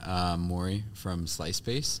Maury from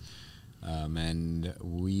Slice and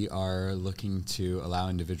we are looking to allow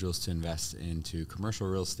individuals to invest into commercial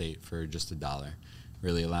real estate for just $1,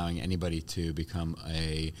 really allowing anybody to become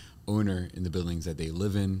a owner in the buildings that they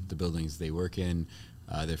live in, the buildings they work in,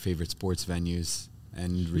 their favorite sports venues,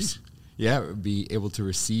 and be able to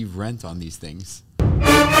receive rent on these things.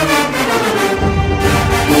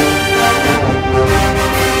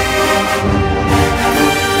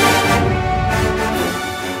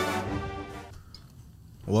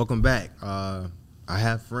 Welcome back. I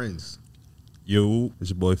have friends. Yo,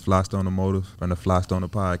 it's your boy Flystone the Motive from the Flystone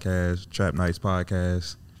Podcast, Trap Nights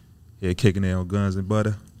Podcast. Here kicking it on Guns and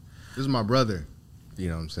Butter. This is my brother. You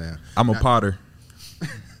know what I'm saying? I'm a Potter.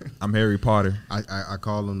 I'm Harry Potter. I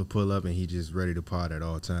call him to pull up, and he just ready to pot at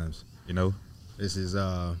all times. You know, this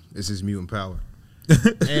is mutant power.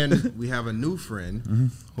 And we have a new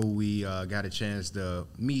friend who we got a chance to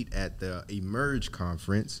meet at the Emerge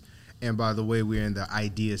conference. And by the way, we're in the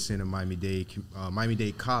Idea Center,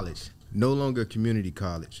 Miami-Dade College. No longer community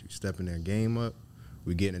college. We're stepping their game up.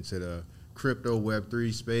 We're getting into the crypto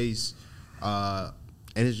Web3 space. And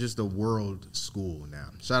it's just a world school now.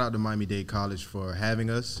 Shout out to Miami-Dade College for having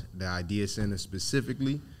us, the Idea Center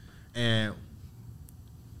specifically. And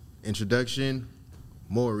introduction,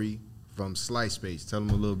 Maury from Slice Space. Tell them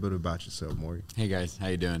a little bit about yourself, Maury. Hey guys, how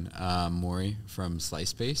you doing? Maury from Slice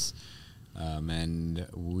Space. And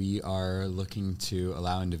we are looking to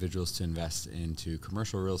allow individuals to invest into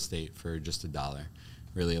commercial real estate for just $1,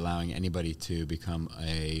 really allowing anybody to become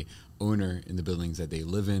a owner in the buildings that they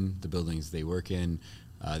live in, the buildings they work in,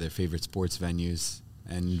 their favorite sports venues,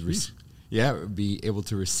 and be able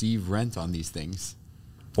to receive rent on these things.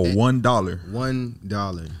 For $1.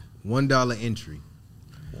 $1 entry.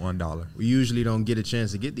 $1. We usually don't get a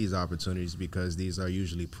chance to get these opportunities because these are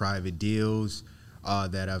usually private deals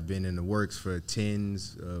that have been in the works for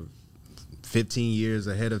 15 years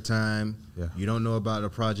ahead of time. Yeah. You don't know about a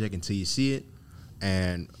project until you see it.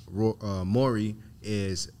 And Maury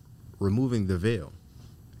is removing the veil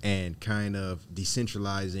and kind of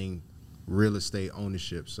decentralizing real estate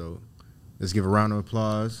ownership. So let's give a round of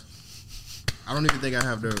applause. I don't even think I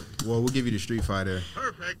have we'll give you the Street Fighter.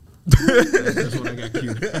 Perfect. That's what I got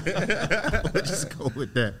queued. Let's just go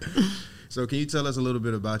with that. So can you tell us a little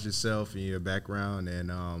bit about yourself and your background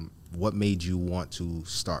and what made you want to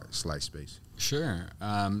start Slice Space? Sure.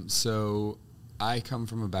 So I come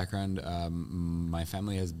from a background, my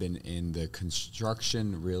family has been in the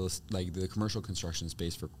construction, the commercial construction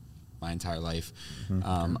space for my entire life.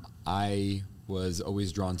 I was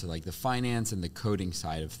always drawn to the finance and the coding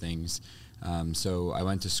side of things. So I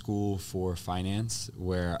went to school for finance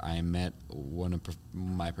where I met one of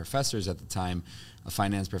my professors at the time. A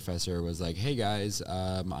finance professor was like, hey guys,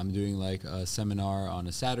 I'm doing a seminar on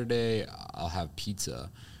a Saturday. I'll have pizza.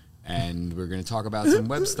 And we're going to talk about some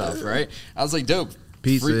web stuff, right? I was like, dope.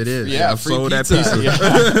 Pizza it is. Yeah, I've free sold pizza.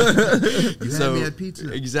 That pizza. You had me at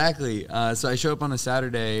pizza. Exactly. So I show up on a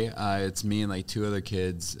Saturday. It's me and 2 other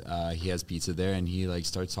kids. He has pizza there, and he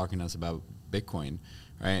starts talking to us about Bitcoin,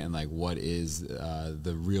 right? And what is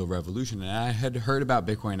the real revolution? And I had heard about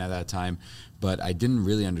Bitcoin at that time, but I didn't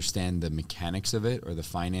really understand the mechanics of it or the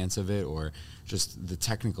finance of it or just the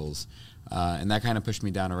technicals. And that kind of pushed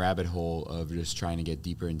me down a rabbit hole of just trying to get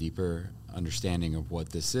deeper and deeper understanding of what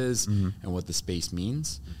this is and what the space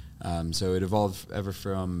means. So it evolved ever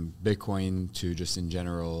from Bitcoin to just in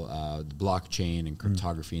general the blockchain and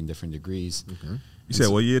cryptography in different degrees. Okay. You said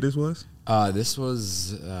what year this was? This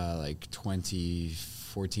was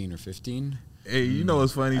 2014 or 15. Hey, you know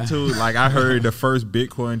what's funny too? I heard the first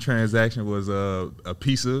Bitcoin transaction was a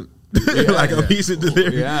pizza. A pizza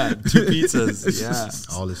delivery. Yeah, 2 pizzas. Yeah.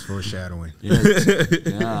 All this foreshadowing.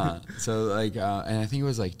 Yeah. So and I think it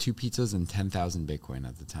was 2 pizzas and 10,000 Bitcoin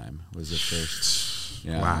at the time was the first.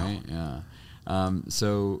 Yeah. Wow. Right? Yeah.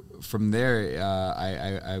 So from there,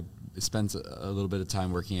 I spent a little bit of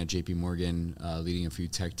time working at JP Morgan, leading a few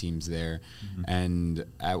tech teams there. And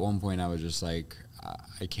at one point I was just I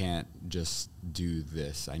can't just do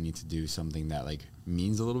this. I need to do something that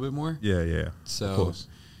means a little bit more. Yeah. So of course.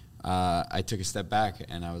 I took a step back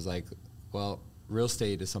and I was like, well, real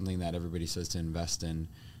estate is something that everybody says to invest in,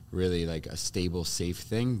 really a stable, safe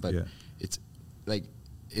thing. But it's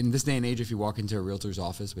in this day and age, if you walk into a realtor's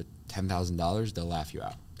office with $10,000, they'll laugh you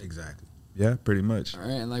out. Exactly. Yeah, pretty much. All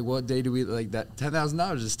right. And what day do we that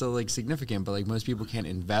 $10,000 is still significant, but most people can't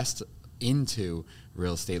invest into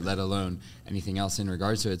real estate, let alone anything else in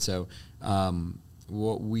regards to it. So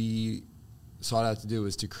what we sought out to do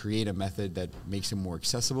is to create a method that makes it more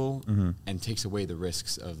accessible and takes away the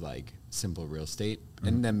risks of simple real estate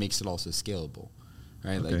and then makes it also scalable,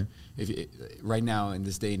 right? Okay. Like right now in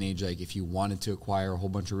this day and age, like if you wanted to acquire a whole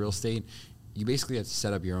bunch of real estate, you basically have to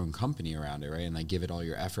set up your own company around it, right? And like give it all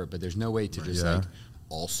your effort, but there's no way to just like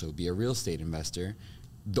also be a real estate investor.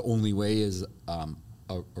 The only way is a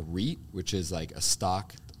REIT, which is like a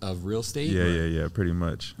stock of real estate. Yeah, pretty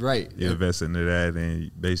much. Right. You invest into that,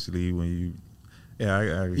 and basically when you,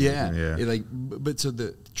 But so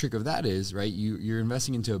the trick of that is, right, you're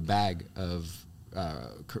investing into a bag of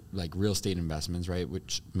like real estate investments, right,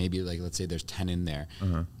 which maybe like, let's say there's 10 in there.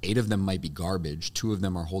 8 of them might be garbage. 2 of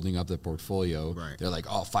them are holding up the portfolio. Right. They're like,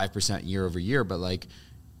 5% year over year, but like,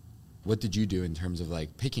 what did you do in terms of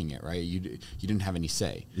like picking it, right? You didn't have any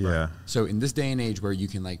say. Yeah. So in this day and age where you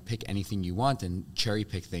can like pick anything you want and cherry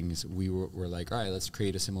pick things, we were like, all right, let's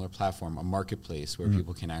create a similar platform, a marketplace where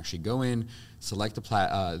people can actually go in, select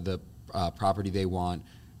the property they want,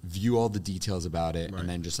 view all the details about it, and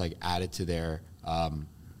then just like add it to their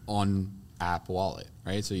on app wallet,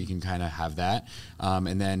 right? So you can kind of have that,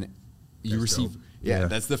 and then you receive. Yeah,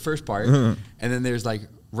 that's the first part, and then there's like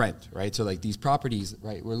rent, right? So like these properties,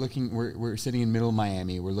 right? We're sitting in middle of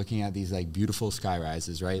Miami. We're looking at these like beautiful sky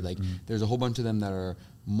rises, right? Like there's a whole bunch of them that are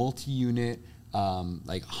multi-unit,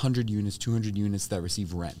 like 100 units, 200 units that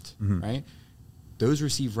receive rent, right? Those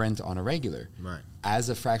receive rent on a regular. Right. As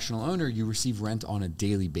a fractional owner, you receive rent on a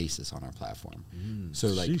daily basis on our platform. So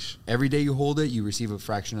like Sheesh. every day you hold it, you receive a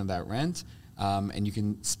fraction of that rent. And you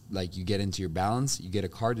can like you get into your balance. You get a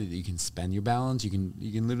card that you can spend your balance. You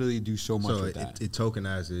can literally do so much with that. It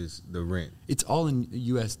tokenizes the rent. It's all in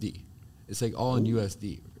USD. It's like all in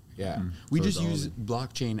USD. Yeah, we So just it's use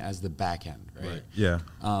blockchain as the back end, right? Yeah.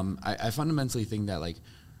 I fundamentally think that like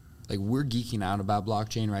we're geeking out about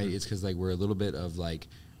blockchain, right? It's because like we're a little bit of like,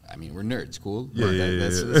 I mean, we're nerds, cool.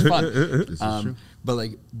 That's fun. This is true. But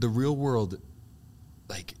like the real world,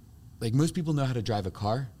 like most people know how to drive a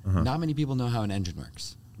car. Not many people know how an engine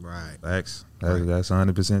works. Right. Facts. That's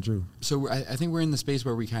 100% true. So I think we're in the space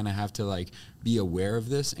where we kind of have to like be aware of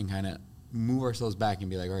this and kind of move ourselves back and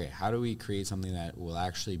be like, all right, how do we create something that will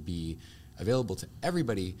actually be available to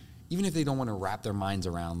everybody, even if they don't want to wrap their minds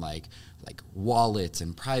around like wallets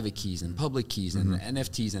and private keys and public keys and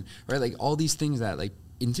NFTs and right, like all these things that like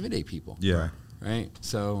intimidate people. Yeah. Right.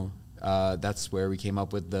 So that's where we came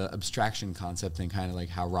up with the abstraction concept and kind of like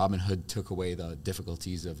how Robinhood took away the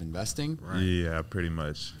difficulties of investing. Right. Yeah, pretty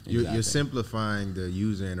much. You're simplifying the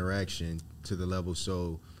user interaction to the level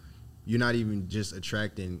so you're not even just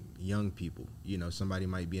attracting young people. You know, somebody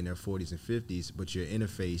might be in their 40s and 50s, but your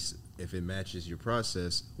interface, if it matches your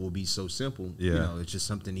process, will be so simple. Yeah. You know, it's just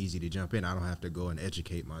something easy to jump in. I don't have to go and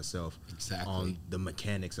educate myself Exactly. on the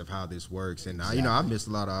mechanics of how this works. And I missed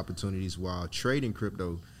a lot of opportunities while trading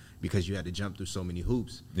crypto because you had to jump through so many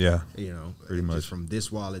hoops. Yeah. You know, Pretty much. just from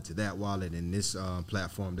this wallet to that wallet, and this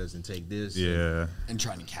platform doesn't take this. Yeah. And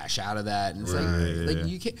trying to cash out of that. And it's Right. like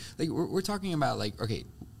you can't, like we're talking about like, okay,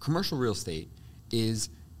 commercial real estate is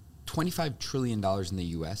 $25 trillion in the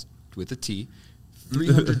US with a T,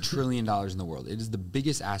 $300 trillion in the world. It is the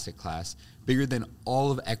biggest asset class, bigger than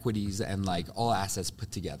all of equities and like all assets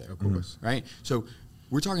put together. Of course. Right? So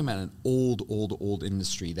we're talking about an old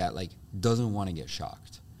industry that like doesn't want to get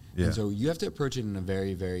shocked. Yeah. And so you have to approach it in a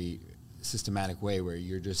very, very systematic way where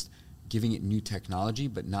you're just giving it new technology,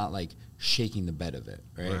 but not like shaking the bed of it.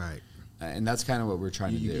 Right. Right. And that's kind of what we're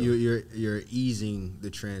trying to do. You're easing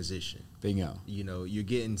the transition. Bingo. You know, you're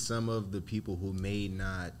getting some of the people who may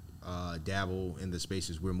not dabble in the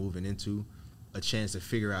spaces we're moving into a chance to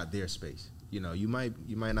figure out their space. You know, you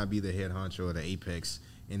might not be the head honcho or the apex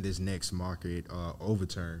in this next market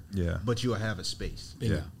overturn. Yeah. But you'll have a space.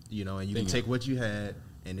 Bingo. Yeah. You know, and you Bingo. can take what you had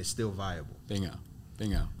and it's still viable. Bingo.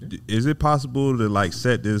 Is it possible to like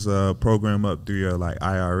set this program up through your like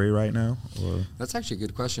IRA right now? Or? That's actually a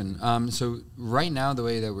good question. So right now, the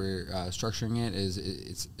way that we're structuring it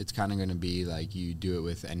is it's kind of going to be like you do it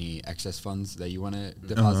with any excess funds that you want to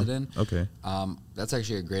deposit in. Okay. That's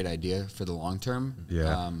actually a great idea for the long term.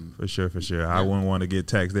 Yeah, for sure. I wouldn't want to get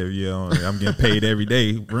taxed every year. I'm getting paid every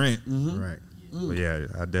day rent. Right. But yeah,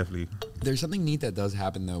 I definitely. There's something neat that does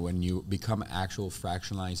happen though when you become actual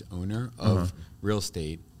fractionalized owner of real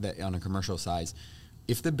estate that on a commercial size.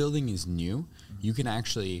 If the building is new, you can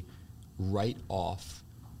actually write off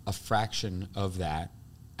a fraction of that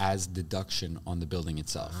as deduction on the building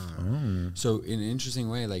itself. So in an interesting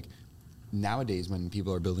way, like nowadays when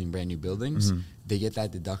people are building brand new buildings, they get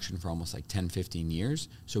that deduction for almost like 10, 15 years.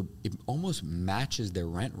 So it almost matches their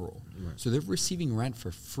rent roll. Right. So they're receiving rent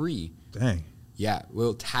for free. Dang. Yeah,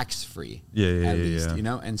 well, tax free. Yeah, at least, yeah. you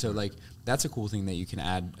know, and so like that's a cool thing that you can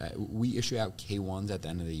add. We issue out K1s at the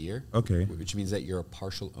end of the year. Okay. Which means that you're a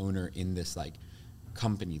partial owner in this like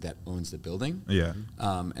company that owns the building. Yeah.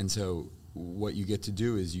 And so what you get to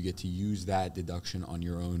do is you get to use that deduction on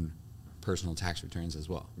your own personal tax returns as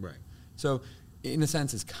well. Right. So in a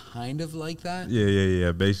sense, it's kind of like that.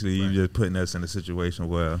 Yeah. Basically, Right. you're just putting us in a situation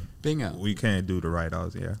where Bingo. we can't do the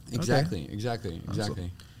write-offs. Yeah. Exactly. Okay.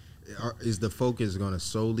 Exactly. Is the focus going to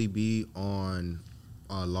solely be on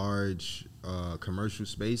large commercial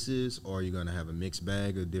spaces, or are you going to have a mixed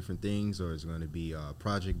bag of different things, or is it going to be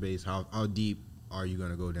project based? How deep are you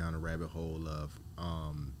going to go down a rabbit hole of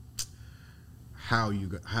how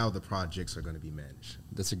the projects are going to be managed?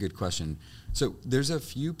 That's a good question. So there's a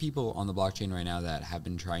few people on the blockchain right now that have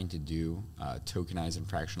been trying to do tokenized and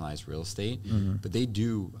fractionalized real estate, but they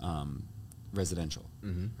do residential,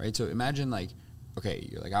 right? So imagine like, okay,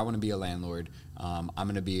 you're like, I want to be a landlord. I'm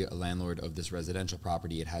going to be a landlord of this residential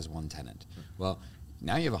property. It has one tenant. Well,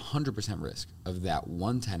 now you have 100% risk of that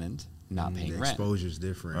one tenant not paying the rent. Exposure is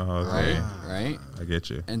different. Okay. Right? I get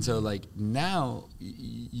you. And so, like, now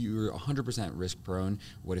you're 100% risk prone.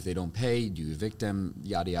 What if they don't pay? Do you evict them?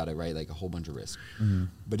 Yada, yada, right? Like, a whole bunch of risk.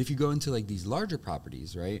 But if you go into, like, these larger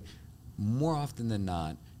properties, right, more often than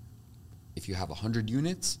not, if you have 100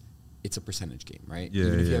 units, it's a percentage game, right? Yeah,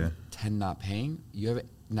 Even if you yeah. have 10 not paying, you have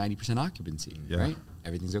 90% occupancy, Yeah. right?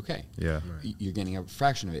 Everything's okay. Yeah. Right. You're getting a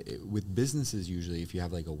fraction of it. With businesses, usually, if you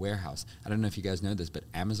have like a warehouse, I don't know if you guys know this, but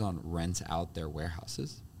Amazon rents out their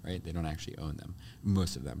warehouses, right? They don't actually own them,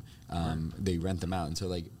 most of them. They rent them out. And so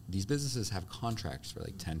like these businesses have contracts for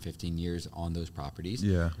like 10, 15 years on those properties.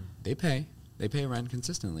 Yeah. They pay rent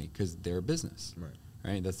consistently because they're a business,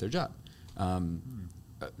 right? That's their job.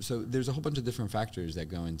 So there's a whole bunch of different factors that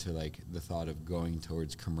go into like the thought of going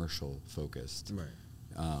towards commercial focused.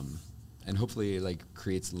 And hopefully like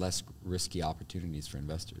creates less risky opportunities for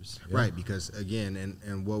investors. Right, because again,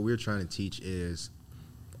 and what we're trying to teach is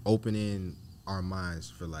opening our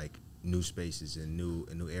minds for like new spaces and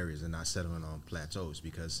new areas, and not settling on plateaus,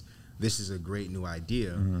 because this is a great new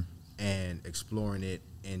idea, and exploring it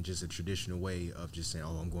in just a traditional way of just saying,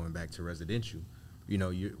 oh, I'm going back to residential. You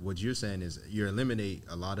know, what you're saying is you eliminate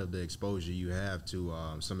a lot of the exposure you have to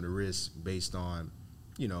some of the risks based on,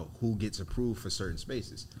 you know, who gets approved for certain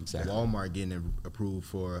spaces. Exactly. Walmart getting approved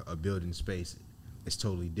for a building space is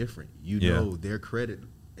totally different. You Yeah. know their credit.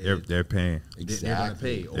 They're paying. They're going to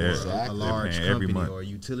pay. Or Exactly. a large They're paying every company month. or a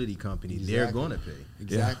utility company, Exactly. they're going to pay.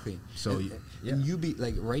 Exactly. So, and you be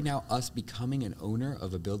like right now, us becoming an owner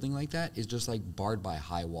of a building like that is just like barred by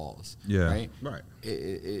high walls. Yeah. Right. Right.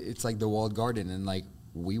 It's like the walled garden, and like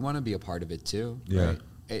we want to be a part of it too. Yeah. Right?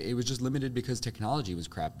 It was just limited because technology was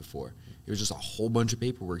crap before. It was just a whole bunch of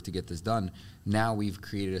paperwork to get this done. Now we've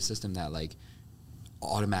created a system that like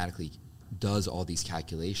automatically does all these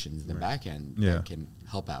calculations in the back end that can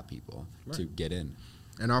help out people to get in.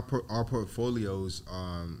 And our portfolios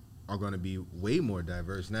are going to be way more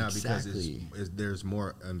diverse now Exactly. because there's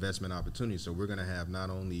more investment opportunities. So we're going to have not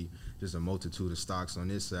only just a multitude of stocks on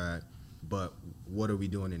this side, but what are we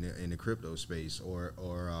doing in the crypto space or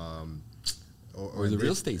the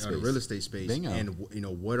real estate space. The real estate space. Bingo. And you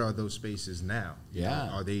know, what are those spaces now? You Yeah.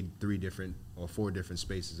 know, are they 3 different or 4 different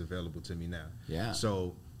spaces available to me now? Yeah.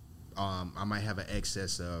 So I might have an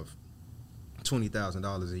excess of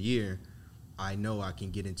 $20,000 a year. I know I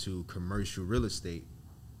can get into commercial real estate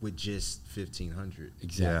with just $1,500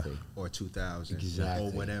 Exactly. or $2,000 Exactly.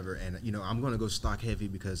 or whatever. And you know, I'm going to go stock heavy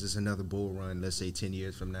because it's another bull run. Let's say 10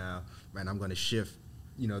 years from now, and I'm going to shift,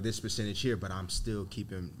 you know, this percentage here, but I'm still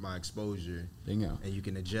keeping my exposure. Bingo. And you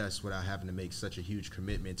can adjust without having to make such a huge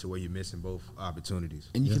commitment to where you're missing both opportunities.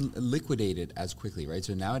 And you can liquidate it as quickly, right?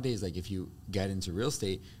 So nowadays, like if you get into real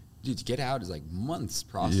estate, dude, to get out is like months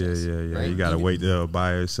process. Yeah. Right? You gotta wait till a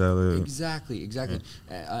buyer, seller. Exactly.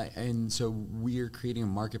 And so we're creating a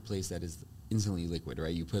marketplace that is instantly liquid,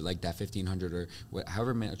 right? You put like that 1,500 or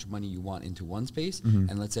however much money you want into one space,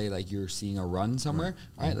 and let's say like you're seeing a run somewhere.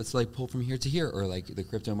 All right, let's like pull from here to here, or like the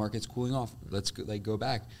crypto market's cooling off. Let's go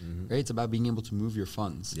back. Right? It's about being able to move your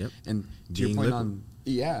funds. Yep. And to Being your point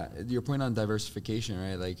liquid. your point on diversification,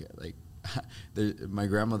 right? Like my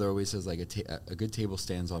grandmother always says like a good table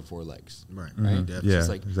stands on 4 legs. Right. Right. Definitely. Yeah, Just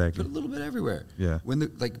like exactly. put a little bit everywhere. Yeah.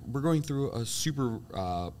 When we're going through a super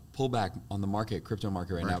pullback on the market, crypto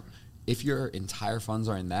market right now. If your entire funds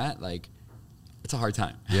are in that, like, it's a hard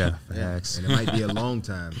time. Yeah, Yeah. facts. And it might be a long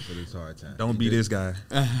time for this hard time. Don't be this guy.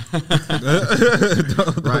 Right.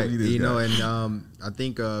 Don't be this You know, guy. and I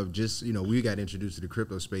think just, you know, we got introduced to the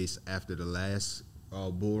crypto space after the last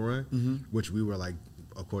bull run, which we were like,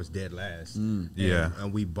 of course, dead last. Yeah.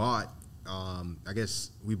 And we bought, I guess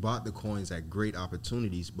we bought the coins at great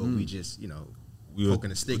opportunities, but we just, you know, we were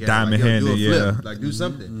poking a stick at diamond it, like, handed, do a flip, yeah, like do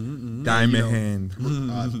something. diamond hand.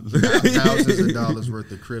 Thousands of dollars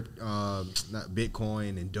worth of not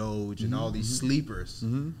Bitcoin and Doge and all these sleepers.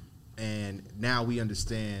 And now we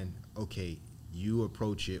understand, okay, you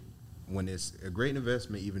approach it when it's a great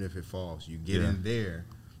investment, even if it falls. You get in there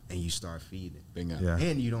and you start feeding. Bingo. Yeah.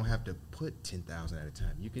 And you don't have to put 10,000 at a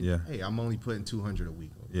time. You can, hey, I'm only putting 200 a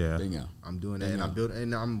week. Yeah. Bingo. I'm doing that, and I'm building,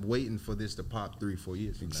 and I'm waiting for this to pop 3-4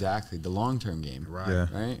 years from Exactly. The long-term game. Right. Yeah.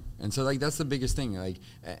 Right. And so, like, that's the biggest thing. Like,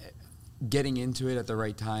 getting into it at the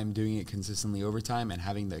right time, doing it consistently over time, and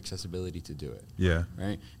having the accessibility to do it. Yeah.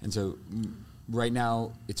 Right. And so, right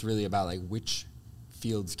now, it's really about, like, which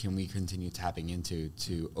fields can we continue tapping into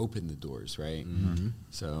to open the doors, right?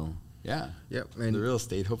 So, yeah. Yep. And the real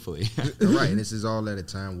estate, hopefully. right. And this is all at a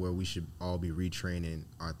time where we should all be retraining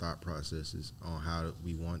our thought processes on how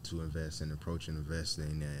we want to invest and approach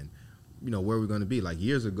investing, and, you know, where we're going to be. Like,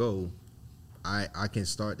 years ago, I can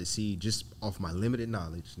start to see, just off my limited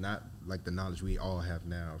knowledge, not like the knowledge we all have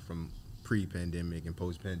now from pre-pandemic and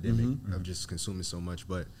post-pandemic of just consuming so much,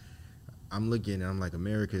 but I'm looking and I'm like,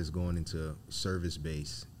 America is going into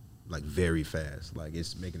service-based, like, very fast. Like,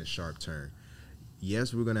 it's making a sharp turn.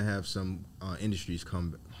 Yes, we're going to have some industries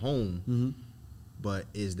come home, but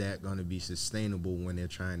is that going to be sustainable when they're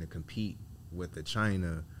trying to compete with the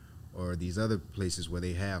China or these other places where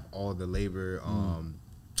they have all the labor,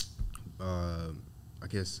 I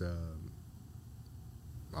guess,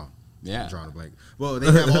 Yeah. I'm drawing a blank. Well,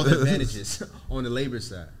 they have all the advantages on the labor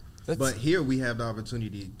side. But here we have the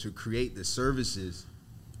opportunity to create the services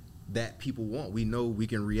that people want. We know we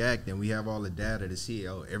can react, and we have all the data to see,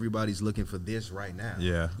 oh, everybody's looking for this right now.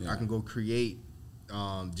 Yeah. I can go create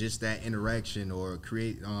just that interaction, or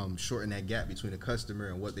create shorten that gap between the customer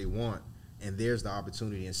and what they want. And there's the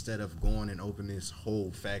opportunity, instead of going and opening this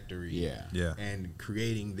whole factory and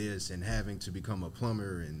creating this and having to become a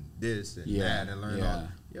plumber and this and that and learn all.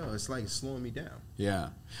 It's like slowing me down. Yeah.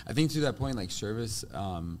 I think to that point, like, service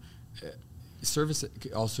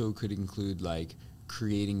also could include, like,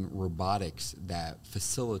 creating robotics that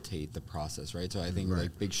facilitate the process, right? So I think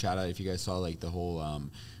like, big shout out if you guys saw, like, the whole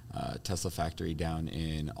Tesla factory down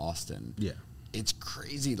in Austin. Yeah, it's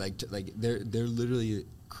crazy. Like they're literally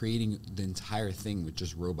creating the entire thing with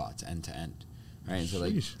just robots end to end, right? And so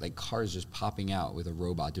like cars just popping out with a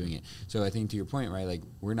robot doing it. So I think to your point, right? Like,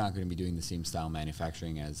 we're not going to be doing the same style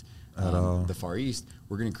manufacturing as the Far East.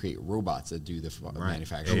 We're going to create robots that do the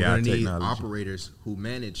manufacturing. We're going to need operators who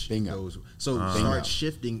manage those. So start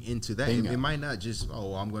shifting into that. It might not just,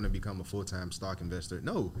 I'm going to become a full-time stock investor.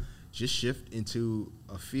 No, just shift into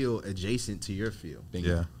a field adjacent to your field.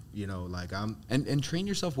 Bingo. You know, like and train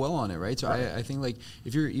yourself well on it, right? So I think, like,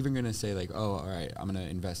 if you're even gonna say, like, oh, all right, I'm gonna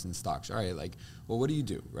invest in stocks, all right, like, well, what do you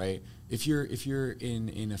do, right? If you're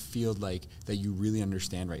in a field like that you really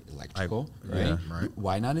understand, right, electrical, right?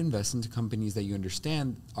 Why not invest into companies that you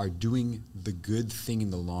understand are doing the good thing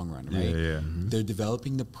in the long run, right? They're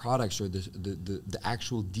developing the products or the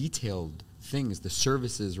actual detailed things, the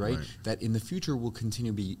services, right, that in the future will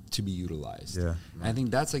continue to be utilized. And I think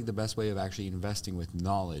that's, like, the best way of actually investing with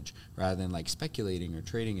knowledge rather than, like, speculating or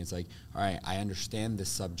trading. It's like, all right, I understand this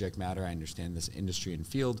subject matter, I understand this industry and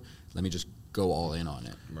field, let me just go all in on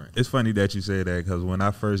it. It's funny that you say that, because when I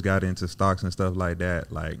first got into stocks and stuff like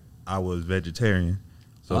that, like, I was vegetarian.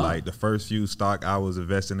 So, like, the first few stock I was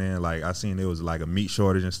investing in, like, I seen there was, like, a meat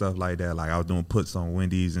shortage and stuff like that. Like, I was doing puts on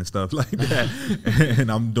Wendy's and stuff like that. And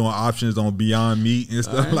I'm doing options on Beyond Meat and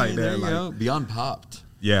stuff like that. Like, Beyond popped.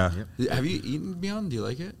 Yeah. Have you eaten Beyond? Do you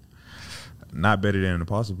like it? Not better than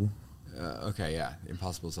Impossible. Okay, yeah.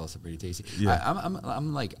 Impossible is also pretty tasty. Yeah.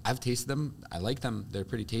 I'm like, I've tasted them. I like them. They're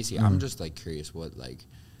pretty tasty. I'm just, like, curious what,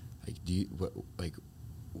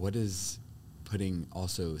 what is putting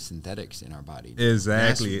also synthetics in our body?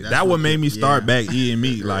 Exactly. That's what made me start back eating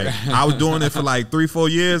meat. Like, I was doing it for like 3-4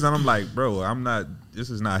 years, and I'm like, bro, this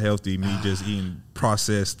is not healthy, me just eating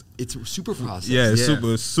processed. It's super processed. Yeah, it's super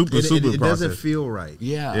processed. It doesn't feel right.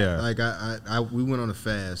 Yeah. Like, we went on a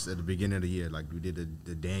fast at the beginning of the year. Like, we did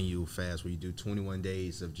the Daniel fast, where you do 21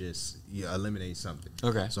 days of just eliminate something.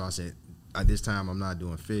 Okay. So I said, at this time, I'm not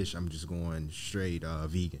doing fish. I'm just going straight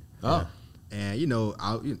vegan. Oh. And,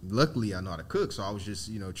 luckily I know how to cook, so I was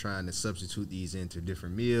just, trying to substitute these into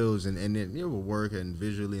different meals, and then it will work, and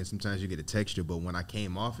visually, and sometimes you get a texture. But when I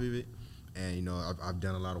came off of it, and, I've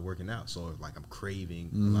done a lot of working out, so, like, I'm craving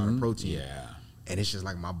a lot of protein. Yeah. And it's just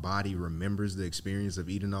like my body remembers the experience of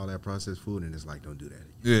eating all that processed food, and it's like, don't do that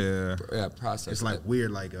again. Yeah, processed. It's like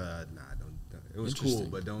weird, like, don't. It was cool,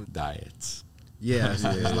 but don't. Diets. Yeah, it's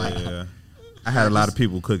like, I had a lot of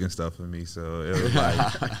people cooking stuff for me, so it was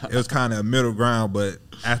like it was kind of a middle ground. But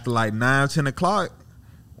after like 9, 10 o'clock,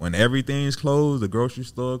 when everything's closed, the grocery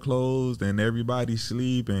store closed, and everybody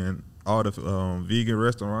sleep, and all the vegan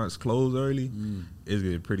restaurants close early, it's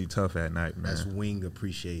getting pretty tough at night, man. That's wing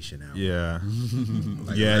appreciation hour. Yeah.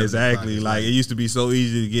 Like yeah, 11 exactly. o'clock Like is it used to be so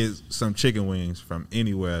easy to get some chicken wings from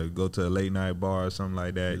anywhere. Go to a late night bar or something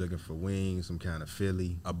like that. You're looking for wings, some kind of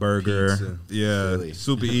Philly, A burger. pizza. Yeah, Philly.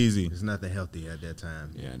 super easy. There's nothing healthy at that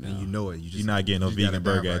time. Yeah, no. And you know it. You're not getting no you gotta vegan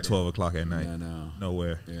burger dive at right 12 o'clock at night. Yeah, no.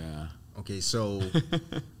 Nowhere. Yeah. Okay, so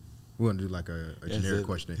we're gonna do like a generic it.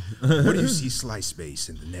 question. Where do you see Slice Space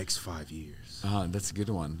in the next 5 years? That's a good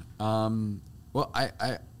one. Well,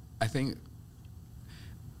 I think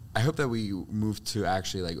I hope that we move to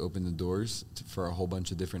actually like open the doors for a whole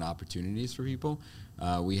bunch of different opportunities for people.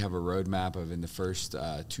 We have a roadmap of in the first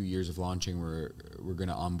 2 years of launching, we're going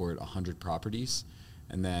to onboard 100 properties.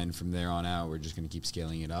 And then from there on out, we're just going to keep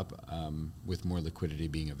scaling it up with more liquidity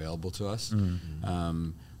being available to us.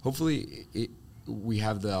 Hopefully, we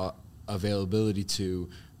have the availability to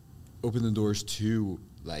open the doors to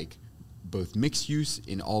like both mixed use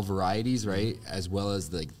in all varieties, right, as well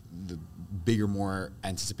as like the bigger, more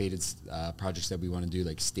anticipated projects that we want to do,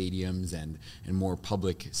 like stadiums and more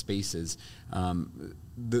public spaces.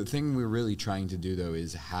 The thing we're really trying to do, though,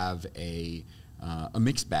 is have a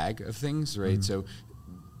mixed bag of things, right? So,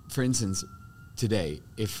 for instance, today,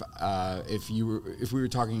 if we were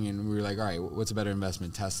talking and we were like, all right, what's a better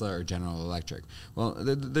investment, Tesla or General Electric? Well,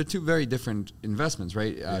 they're two very different investments,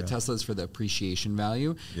 right? Tesla is for the appreciation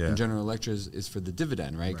value, and General Electric is for the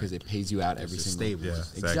dividend, right? Because it pays you out every single. Stable. Yeah,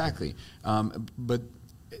 exactly. But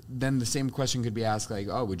then the same question could be asked, like,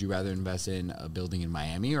 oh, would you rather invest in a building in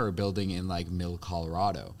Miami or a building in like Middle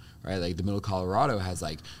Colorado, right? Like the Middle Colorado has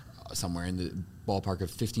like somewhere in the ballpark of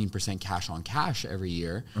 15% cash on cash every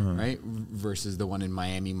year, right? Versus the one in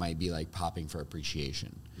Miami might be like popping for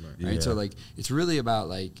appreciation, right? Yeah. So like it's really about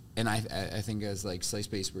like, and I think as like Slice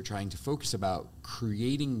Space, we're trying to focus about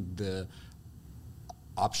creating the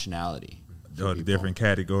optionality. The different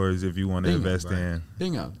categories if you want to invest in.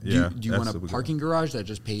 Bingo. Yeah, Do you want a parking garage that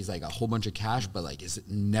just pays like a whole bunch of cash, but like is it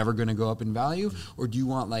never going to go up in value? Or do you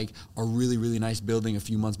want like a really, really nice building a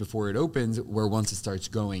few months before it opens where once it starts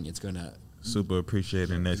going, it's going to Super appreciate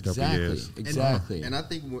in the next couple of years. Exactly. And I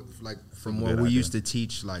think like from what we used to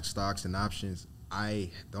teach, like stocks and options, the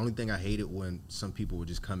only thing I hated when some people would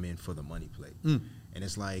just come in for the money play. And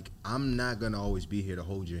it's like, I'm not going to always be here to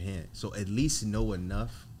hold your hand. So at least know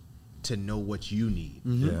enough to know what you need.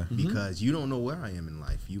 Because you don't know where I am in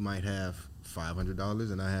life. You might have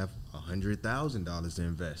 $500 and I have $100,000 to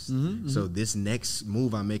invest. So this next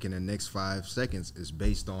move I make in the next 5 seconds is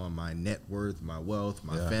based on my net worth, my wealth,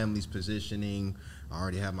 my family's positioning. I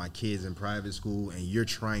already have my kids in private school, and you're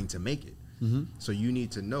trying to make it. So you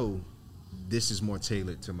need to know this is more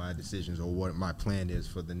tailored to my decisions or what my plan is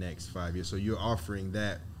for the next 5 years. So you're offering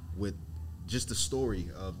that with just the story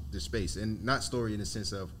of the space, and not story in the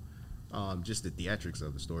sense of just the theatrics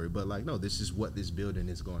of the story, but like, no, this is what this building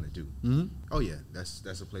is going to do. Oh yeah,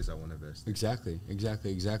 that's a place I want to invest in. Exactly.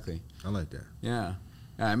 I like that. Yeah.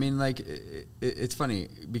 I mean, like, it's funny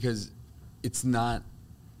because it's not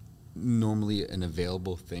normally an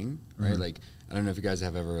available thing, right? Like, I don't know if you guys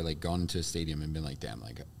have ever like gone to a stadium and been like, damn,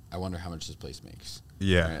 like, I wonder how much this place makes.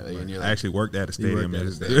 Yeah, right? Like, and you're I like, actually worked at a stadium.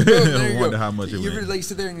 I wonder how much it you made. ever like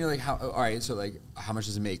sit there and you're like, all right, so like, how much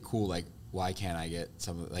does it make? Cool, like, why can't I get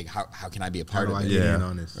some? Like, how can I be a part How of do I it? get in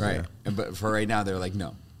on this? Right. But for right now, they're like,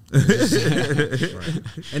 no. Right.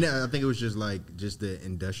 And I think it was just the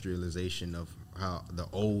industrialization of how the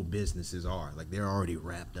old businesses are. Like, they're already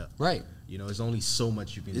wrapped up. Right. You know, there's only so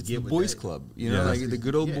much you can It's get the with boys that. club, you know, like the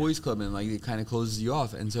good old Yeah. boys club, and like it kind of closes you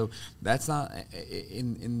off. And so that's not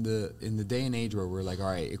in the day and age where we're like, all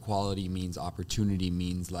right, equality means opportunity,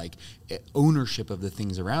 means like ownership of the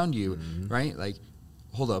things around you, right? Like,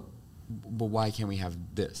 hold up, but why can't we have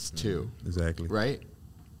this too? Exactly. Right.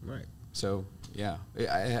 Right. So yeah,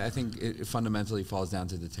 I think it fundamentally falls down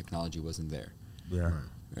to the technology wasn't there. Yeah.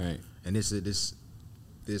 Right. And the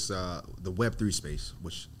Web3 space,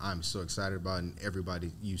 which I'm so excited about, and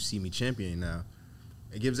everybody you see me championing now,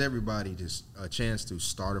 it gives everybody just a chance to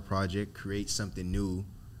start a project, create something new,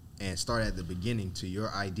 and start at the beginning to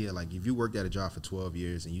your idea. Like, if you worked at a job for 12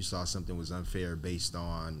 years and you saw something was unfair based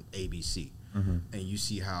on ABC, and you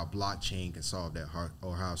see how blockchain can solve that,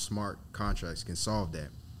 or how smart contracts can solve that,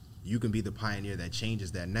 you can be the pioneer that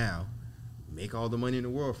changes that now, make all the money in the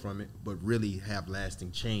world from it, but really have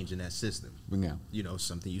lasting change in that system. Yeah. You know,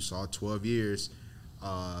 something you saw 12 years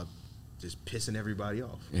just pissing everybody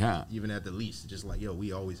off. Yeah. Even at the least, just like, yo,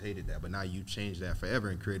 we always hated that, but now you changed that forever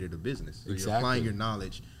and created a business. So Exactly. you're applying your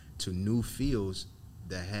knowledge to new fields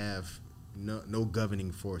that have no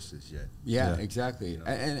governing forces yet. Yeah, Yeah. exactly. You know?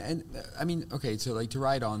 And I mean, okay, so like to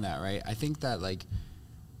ride on that, right? I think that like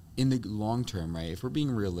in the long term, right, if we're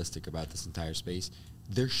being realistic about this entire space,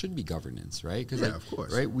 there should be governance, right? Because, Yeah, like, of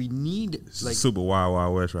course. right, we need It's like super wild,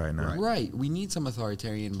 wild west right now. right, we need some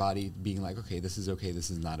authoritarian body being like, okay, this is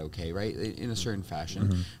not okay, right, in a certain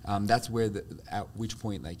fashion. That's where at which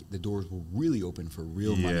point like the doors will really open for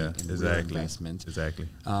real money and real investment. Exactly.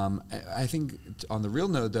 I think on the real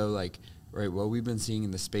note though, like, right, what we've been seeing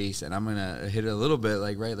in the space, and I'm gonna hit it a little bit,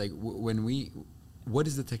 like, right, like what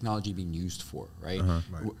is the technology being used for, right? Right.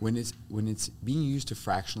 When it's being used to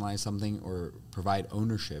fractionalize something or provide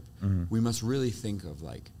ownership, we must really think of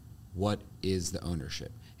like, what is the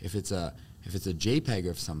ownership? If it's a JPEG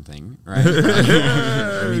of something, right?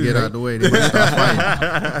 Let me get out of the way. They might start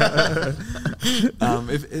fighting.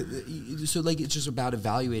 So like it's just about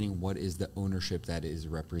evaluating what is the ownership that is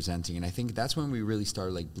representing, and I think that's when we really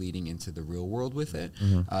start like bleeding into the real world with it.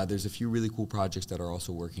 There's a few really cool projects that are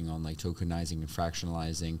also working on like tokenizing and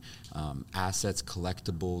fractionalizing assets,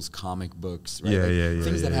 collectibles, comic books, right?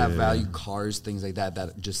 Things that have value, cars, things like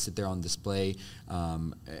that just sit there on display,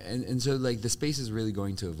 and so like the space is really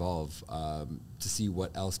going to evolve to see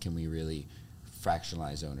what else can we really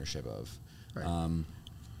fractionalize ownership of. Right.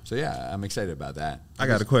 So yeah, I'm excited about that. I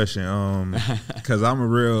got a question, because I'm a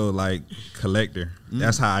real like collector.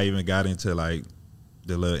 That's how I even got into like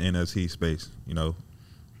the little NFT space. You know,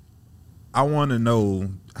 I want to know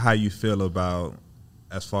how you feel about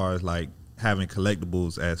as far as like having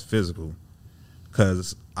collectibles as physical.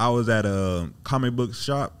 Because I was at a comic book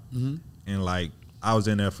shop and like I was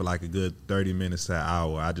in there for like a good 30 minutes to an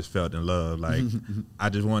hour. I just felt in love. Like, I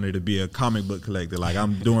just wanted to be a comic book collector. Like,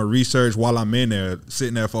 I'm doing research while I'm in there,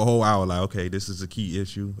 sitting there for a whole hour. Like, okay, this is a key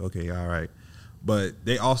issue. Okay, all right. But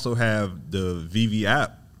they also have the VV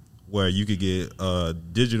app where you could get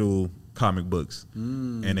digital comic books,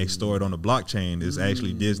 and they store it on the blockchain. It's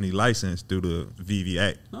actually Disney licensed through the VV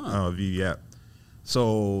app.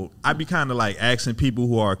 So I'd be kind of like asking people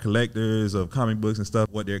who are collectors of comic books and stuff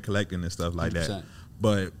what they're collecting and stuff like 100%. That.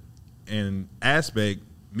 But in aspect,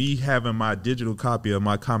 me having my digital copy of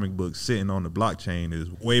my comic book sitting on the blockchain is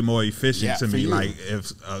way more efficient to me. Like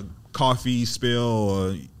if a coffee spill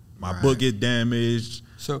or my book get damaged,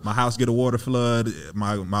 so my house get a water flood,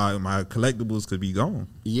 my collectibles could be gone.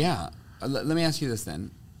 Yeah. Let me ask you this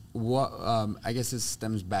then. What I guess this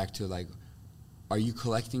stems back to like, are you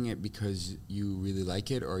collecting it because you really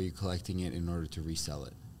like it, or are you collecting it in order to resell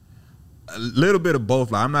it? A little bit of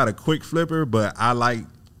both. Like, I'm not a quick flipper, but I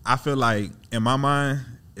feel like in my mind,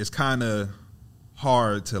 it's kind of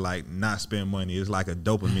hard to like not spend money. It's like a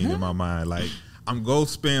dopamine in my mind. Like, I'm going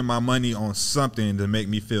to spend my money on something to make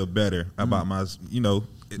me feel better about my, that's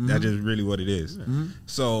just really what it is.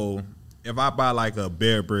 So if I buy like a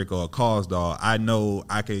bear brick or a Cause doll, I know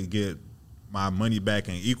I could get my money back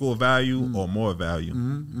in equal value or more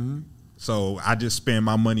value. So I just spend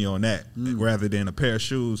my money on that rather than a pair of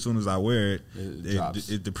shoes. As soon as I wear it,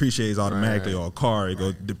 it depreciates automatically, or a car, it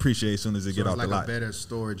go depreciate as soon as it get off like the lot. It's like a better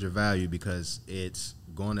storage of value because it's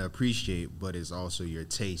going to appreciate, but it's also your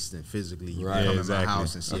taste and physically you can come in my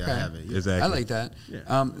house and see I have it. Exactly. I like that.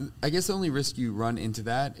 Yeah. I guess the only risk you run into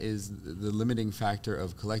that is the limiting factor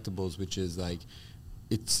of collectibles, which is like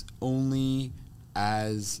it's only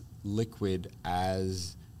as liquid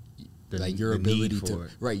as like your ability to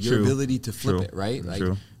your ability to flip it, right? Like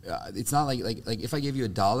it's not like if I give you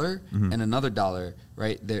 $1 and another $1,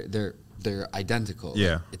 right? They're identical.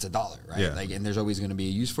 Yeah, like, it's $1, right? Yeah. Like, and there's always going to be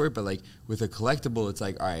a use for it. But like with a collectible, it's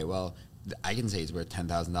like, all right, well, I can say it's worth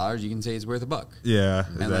 $10,000. You can say it's worth $1. Yeah,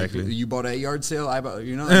 and exactly. Like, you bought at a yard sale. I bought,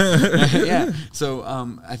 yeah. So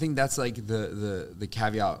I think that's like the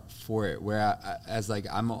caveat for it. Whereas like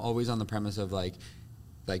I'm always on the premise of like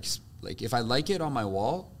if I like it on my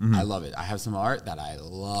wall, I love it. I have some art that I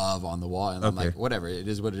love on the wall, and I'm like, whatever, it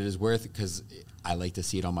is what it is worth because I like to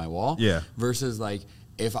see it on my wall. Yeah. Versus like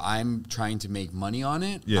if I'm trying to make money on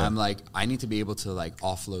it, I'm like, I need to be able to like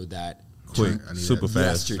offload that quick, super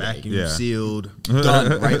fast, vacuum sealed,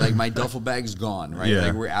 done, right? Like my duffel bag's gone, right?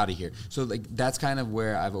 Like we're out of here. So like that's kind of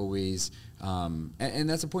where I've always, and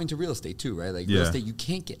that's a point to real estate too, right? Like real estate, you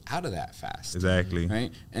can't get out of that fast. Exactly.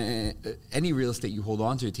 Right? And any real estate you hold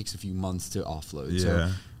on to, it takes a few months to offload.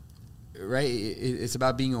 Yeah. So right? It's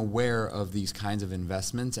about being aware of these kinds of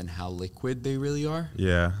investments and how liquid they really are.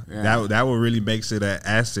 Yeah. That what really makes it an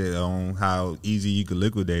asset on how easy you can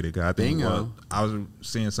liquidate it. Cause I think I was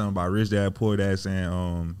seeing something about Rich Dad Poor Dad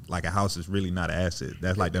saying like a house is really not an asset.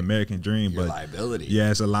 That's like the American dream, Your but liability.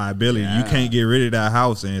 Yeah, it's a liability. Yeah. You can't get rid of that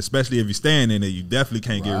house, and especially if you're staying in it, you definitely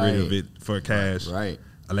can't get rid of it for cash. Right.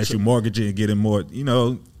 Unless you mortgage it and get it more,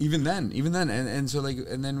 Even then, and so like,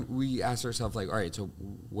 and then we ask ourselves like, all right, so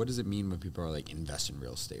what does it mean when people are like invest in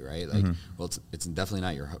real estate, right? Like, well, it's definitely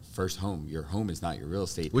not your first home. Your home is not your real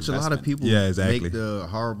estate. Which investment. A lot of people make the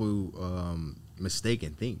horrible mistake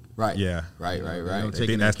and think. Right. Yeah. Right. They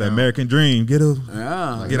think that's the American dream. Get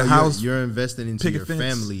a house. You're investing into your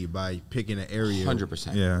family by picking an area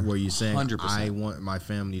 100%. Yeah. Where you're saying, 100%. I want my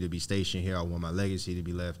family to be stationed here. I want my legacy to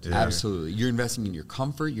be left here. Absolutely. You're investing in your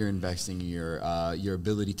comfort. You're investing in your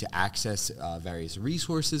ability to access various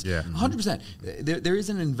resources. Yeah. 100%. There is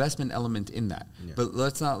an investment element in that. Yeah. But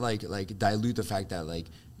let's not like dilute the fact that like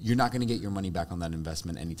you're not going to get your money back on that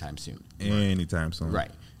investment anytime soon. Anytime soon. Right.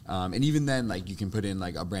 And even then, like you can put in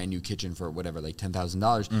like a brand new kitchen for whatever, like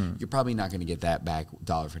 $10,000. You're probably not going to get that back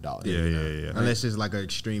dollar for dollar. Yeah. Unless it's like an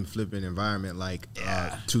extreme flipping environment, like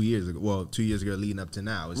 2 years ago. Well, 2 years ago, leading up to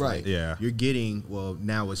now, it's like you're getting. Well,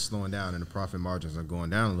 now it's slowing down and the profit margins are going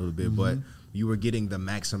down a little bit, but you were getting the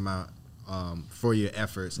max amount for your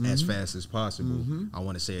efforts as fast as possible. I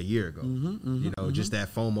want to say a year ago. Just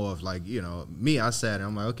that FOMO of like, me. I sat and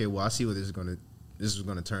I'm like, okay, well, I see what this is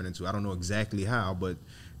gonna turn into. I don't know exactly how, but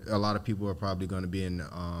a lot of people are probably going to be in,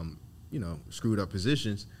 screwed up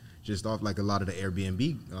positions just off like a lot of the Airbnb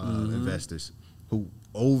investors who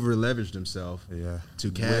over leveraged themselves to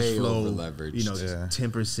cash way flow, over-leveraged.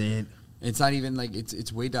 10%. It's not even like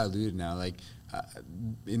it's way diluted now. Like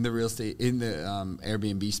in the real estate, in the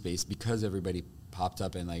Airbnb space, because everybody popped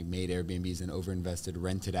up and like made Airbnbs and overinvested,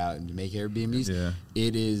 rented out and make Airbnbs.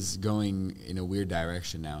 It is going in a weird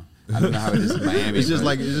direction now. I don't know how it is in Miami. It's just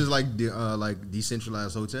like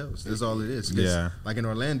decentralized hotels. That's all it is. Like in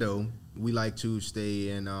Orlando, we like to stay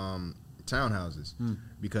in townhouses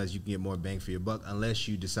because you can get more bang for your buck unless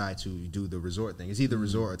you decide to do the resort thing. It's either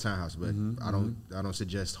resort or townhouse, but I don't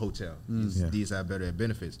suggest hotel. These have better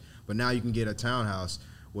benefits. But now you can get a townhouse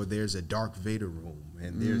where there's a Darth Vader room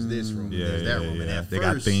and there's this room, and there's that room, and at they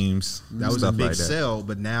first, got themes. That was a big sell,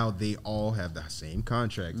 but now they all have the same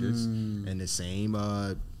contractors and the same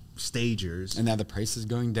stagers, and now the price is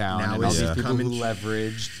going down. Now and all it's these people coming who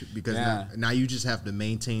leveraged because now you just have to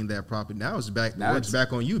maintain that property. Now it's back. Now it's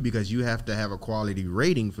back on you because you have to have a quality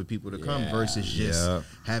rating for people to come versus just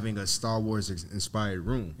having a Star Wars inspired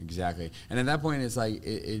room. Exactly, and at that point, it's like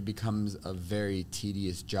it becomes a very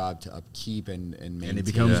tedious job to upkeep and maintain. And it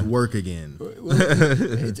becomes work again. Well,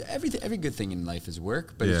 it's every good thing in life is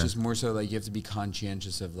work, but it's just more so like you have to be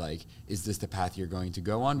conscientious of like, is this the path you're going to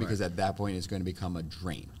go on? Because at that point, it's going to become a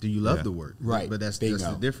drain. Do you love the work? Right. But that's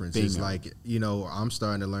the difference. It's like, I'm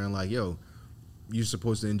starting to learn like, you're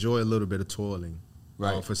supposed to enjoy a little bit of toiling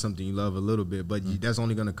for something you love a little bit, but that's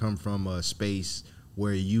only going to come from a space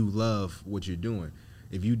where you love what you're doing.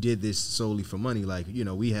 If you did this solely for money, like,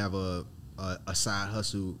 we have a side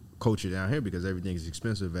hustle culture down here because everything is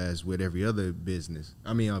expensive as with every other business.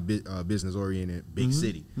 I mean, business-oriented big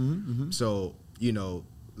city. So,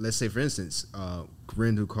 let's say, for instance,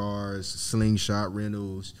 rental cars, slingshot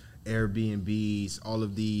rentals, Airbnbs, all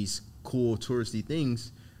of these cool touristy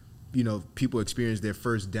things, people experience their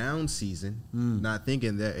first down season, not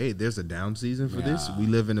thinking that, hey, there's a down season for this. We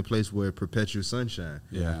live in a place where perpetual sunshine.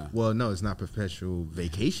 Well, no, it's not perpetual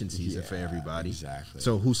vacation season for everybody. Exactly.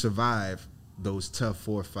 So who survived those tough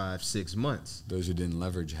 4, 5, 6 months? Those who didn't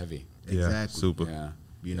leverage heavy. Exactly. Super.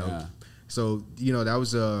 So,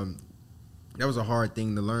 that was a hard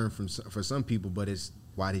thing to learn for some people, but it's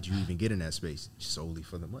why did you even get in that space? Solely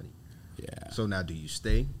for the money. So now do you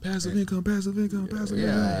stay? Passive income. All passive income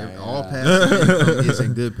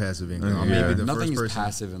isn't good passive income. Maybe nothing is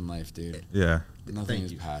passive in life, dude. Nothing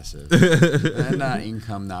is passive. And not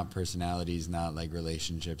income, not personalities, not like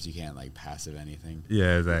relationships. You can't like passive anything.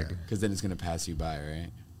 Yeah, exactly. Because then it's going to pass you by,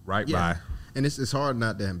 right? By. And it's hard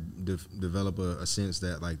not to develop a sense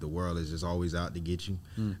that like the world is just always out to get you.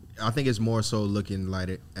 I think it's more so looking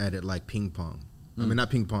like at it like ping pong. I mean,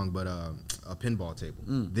 not ping pong, but a pinball table.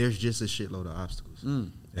 There's just a shitload of obstacles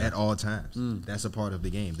at all times. That's a part of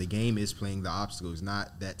the game. The game is playing the obstacles,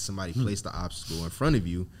 not that somebody placed the obstacle in front of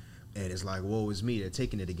you and it's like, woe is me, they're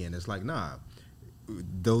taking it again. It's like, nah.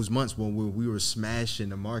 Those months when we were smashing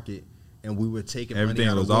the market and we were taking everything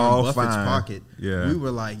money out was of Warren all Buffett's fine. pocket, we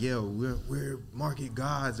were like, we're market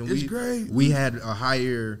gods. And it's great. We had a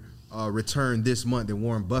higher return this month than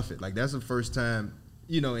Warren Buffett. Like, that's the first time,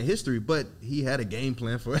 in history, but he had a game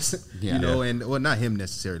plan for us, Yeah. and well, not him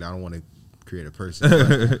necessarily. I don't want to create a person.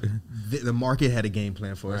 But the market had a game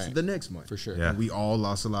plan for us the next month. For sure. Yeah. And we all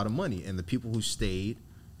lost a lot of money. And the people who stayed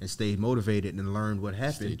motivated and learned what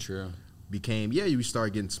happened Stay true. became, you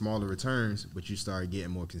start getting smaller returns, but you start getting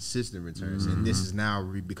more consistent returns. And this is now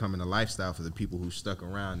becoming a lifestyle for the people who stuck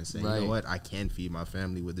around and say, you know what, I can feed my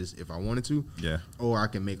family with this if I wanted to. Yeah. Or I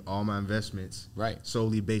can make all my investments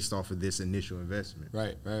solely based off of this initial investment.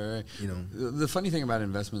 Right. You know, The funny thing about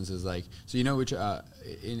investments is like, so you know which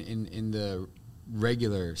in the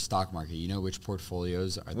regular stock market, you know which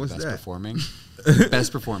portfolios are the best performing?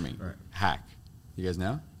 Best performing. Right. Hack. You guys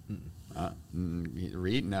know?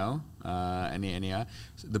 Read? No. Any?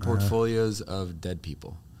 The portfolios of dead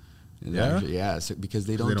people. Yeah. So because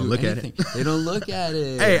they don't do look anything. at it. They don't look at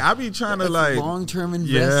it. Hey, I be trying to like long-term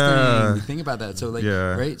investing. Yeah. Think about that. So like,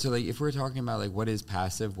 Yeah. right? So like, if we're talking about like what is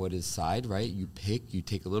passive, what is side, right? You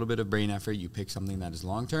take a little bit of brain effort, you pick something that is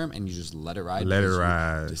long-term, and you just let it ride. Let it because you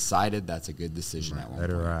ride. Decided that's a good decision at one Let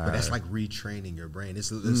it point. ride. but that's like retraining your brain. It's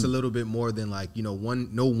a little bit more than like, no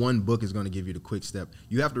one book is going to give you the quick step.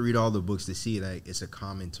 You have to read all the books to see like it's a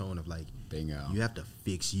common tone of like, Bingo. you have to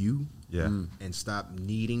fix you. Yeah. And stop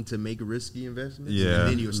needing to make risky investments. Yeah. And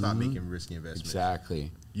then you'll stop making risky investments.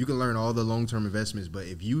 Exactly. You can learn all the long-term investments, but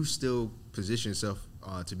if you still position yourself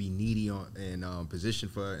to be needy and position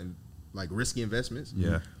for like risky investments,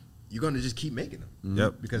 Yeah. you're going to just keep making them.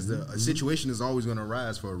 Yep. Because the situation is always going to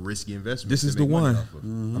rise for a risky investment. This is to the make money one. off of.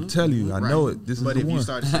 I'm telling you, I know it. This is But the if one. you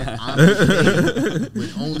start saying, I'm okay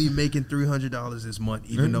with only making $300 this month,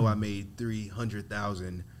 even though I made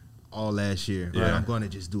 $300,000 all last year, Yeah. I'm going to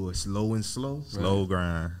just do it slow and slow. Slow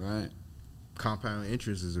grind. Right. Compound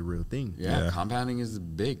interest is a real thing. Yeah, Yeah. compounding is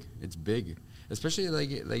big. It's big, especially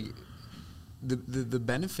like the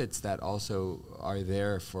benefits that also are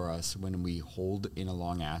there for us when we hold in a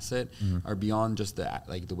long asset are beyond just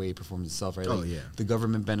the way it performs itself, right? Oh, Like, yeah. the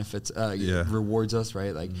government benefits rewards us,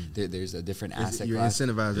 right? Like there's a different asset You're class.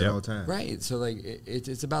 incentivized at all times. Right, so like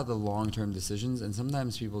it's about the long-term decisions, and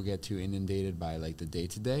sometimes people get too inundated by like the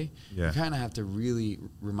day-to-day. Yeah. You kind of have to really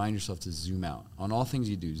remind yourself to zoom out on all things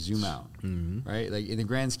you do. Zoom out, right? Like in the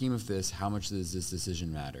grand scheme of this, how much does this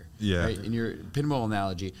decision matter? Yeah. Right? In your pinball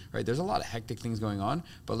analogy, right? There's a lot of hectic things going on,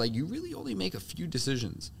 but like you really only make a few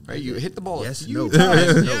decisions, right? You hit the ball Yes, a few no.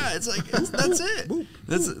 times. No. Yeah, it's like that's it.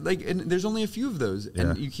 That's like, and there's only a few of those, and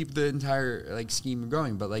Yeah. you keep the entire like scheme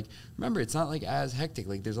going. But like, remember, it's not like as hectic.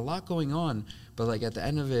 Like, there's a lot going on, but like at the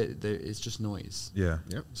end of it, it's just noise. Yeah.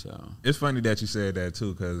 Yep. So It's funny that you said that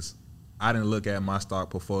too, because I didn't look at my stock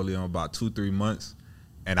portfolio in about 2-3 months,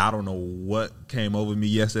 and I don't know what came over me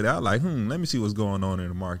yesterday. I was like, let me see what's going on in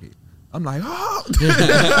the market. I'm like, oh.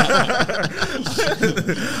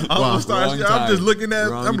 I'm just looking at.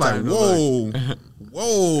 Wrong I'm like, time to whoa,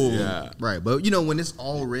 whoa. yeah. Right, but when it's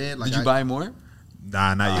all red, like Did you buy more?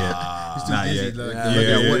 Nah, not yet. Not busy yet. looking.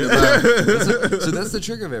 Yeah. So that's the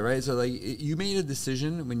trick of it, right? So like you made a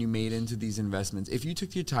decision when you made into these investments. If you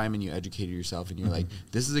took your time and you educated yourself and you're like,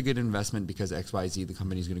 this is a good investment because XYZ, the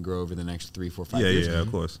company is going to grow over the next 3, 4, 5 years. Yeah,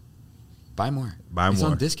 of course. Buy more. Buy it's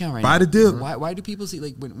more. on discount right Buy now. the dip. Why do people see,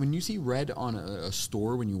 like, when you see red on a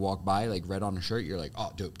store when you walk by, like red on a shirt, you're like,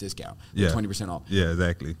 oh, dope, discount. Yeah. 20% off. Yeah,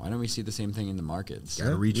 exactly. Why don't we see the same thing in the markets?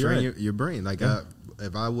 Gotta Yeah, retrain you're right. your brain. Like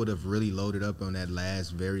if I would have really loaded up on that last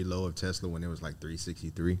very low of Tesla when it was like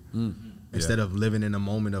 363, instead of living in the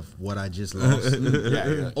moment of what I just lost,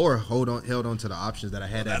 or held on to the options that I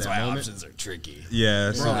had at that moment. Options are tricky. Yeah,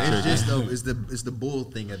 it's Bro, so it's tricky. just it's the bull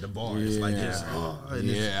thing at the bar. It's like it's, and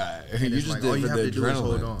You it's just like, did all for you have the to do is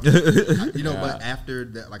hold adrenaline. on. But after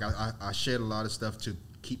that, like I shed a lot of stuff to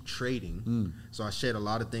keep trading. So I shed a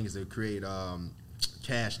lot of things to create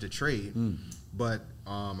cash to trade. But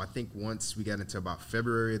I think once we got into about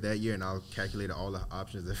February of that year, and I calculated all the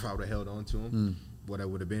options, if I would have held on to them, what it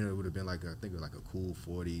would have been like I think it was like a cool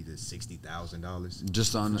 $40,000 to $60,000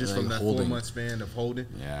 just from like that holding. 4-month span of holding.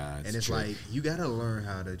 Yeah, And it's like you got to learn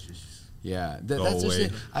how to just. Yeah, Go that's just away.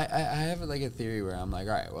 it. I have like a theory where I'm like,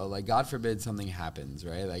 all right, well, like God forbid something happens,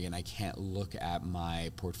 right? Like, and I can't look at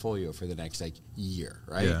my portfolio for the next like year,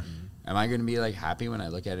 right? Yeah. Am I going to be like happy when I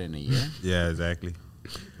look at it in a year? Yeah, exactly.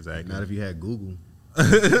 Not if you had Google. Not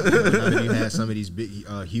if you had some of these big,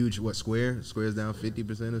 huge, Square's down 50%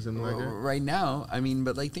 or something like that. Right now, I mean,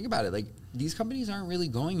 but like think about it. Like these companies aren't really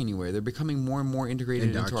going anywhere. They're becoming more and more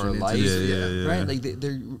integrated into our life, Yeah. right? Like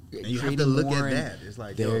they're And you have creating to look more at and that. It's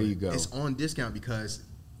like, there you go. It's on discount because,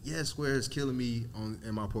 Square is killing me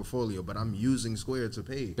in my portfolio, but I'm using Square to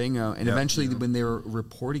pay. Bingo. And eventually, when they're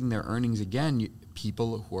reporting their earnings again,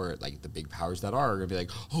 people who are like the big powers that are going to be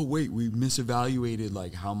like, oh wait, we misevaluated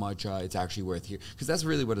like how much it's actually worth here, because that's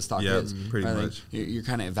really what a stock is. Pretty right? much. Like, you're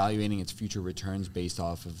kind of evaluating its future returns based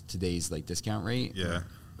off of today's like discount rate. Yeah.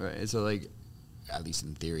 Right? So like, at least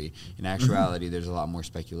in theory, in actuality, there's a lot more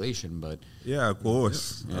speculation, but Yeah, of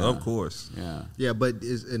course. Yeah. Of course. Yeah, but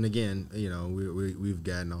and again, you know, we've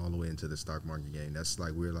gotten all the way into the stock market game. That's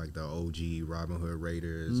like we're like the OG Robinhood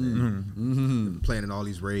Raiders and planning all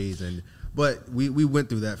these raids, but we went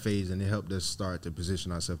through that phase, and it helped us start to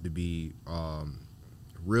position ourselves to be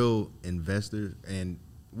real investors. And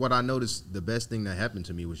what I noticed, the best thing that happened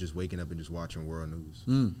to me was just waking up and just watching world news.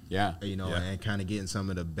 Yeah, you know, and kind of getting some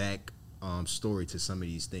of the back story to some of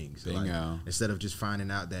these things. Bingo. Like, instead of just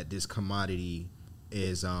finding out that this commodity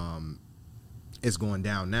is going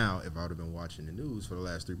down now, if I would have been watching the news for the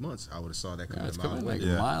last 3 months, I would have saw that coming it's a mile coming away. like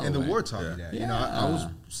a mile And the away. war taught me that. You know, I was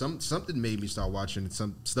Yeah. something made me start watching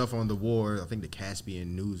some stuff on the war. I think the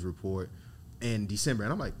Caspian News Report in December,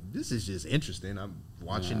 and I'm like, this is just interesting. I'm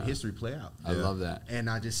watching history play out. I love that. And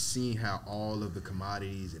I just seen how all of the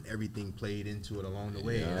commodities and everything played into it along the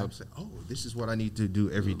way. And I'm saying, oh, this is what I need to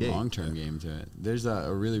do every day. Long-term game to it. There's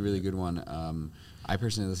a really, really good one. I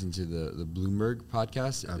personally listen to the Bloomberg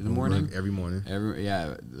podcast in the morning. Every morning.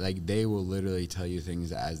 Like they will literally tell you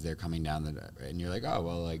things as they're coming down, and you're like, oh,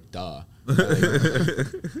 well, like, duh.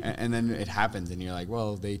 and then it happens, and you're like,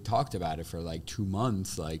 well, they talked about it for like 2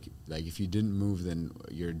 months. Like if you didn't move, then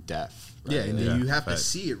you're deaf. Right? Yeah, and then you have to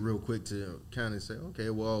see it real quick to kind of say,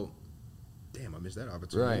 okay, well, damn, I missed that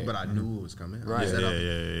opportunity, Right. but I knew it was coming. Right.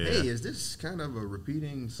 Hey, is this kind of a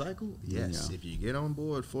repeating cycle? Yes. Yeah. If you get on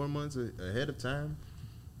board 4 months ahead of time,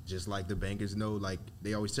 just like the bankers know, like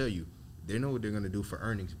they always tell you, they know what they're going to do for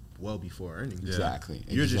earnings well before earnings. Exactly.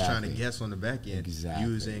 You're just trying to guess on the back end Exactly.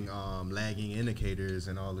 using lagging indicators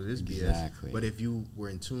and all of this Exactly. BS. But if you were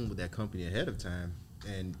in tune with that company ahead of time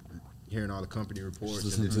and hearing all the company reports,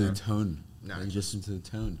 Just listen to the tone. Nah, Like, just listen to the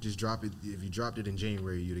tone. just drop it. If you dropped it in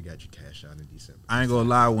January, you'd have got your cash out in December. I ain't gonna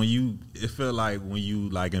lie, it feel like when you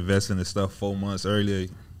like invest in the stuff 4 months earlier,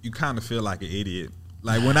 you kind of feel like an idiot.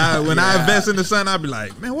 Like when I invest in the sun, I'd be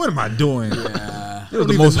like, man, what am I doing? Yeah. It was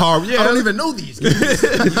the most horrible. Yeah, I don't even know these guys.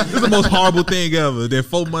 It's the most horrible thing ever. Then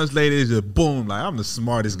 4 months later, it's just boom. Like I'm the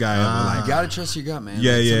smartest guy ever. Like You gotta trust your gut, man.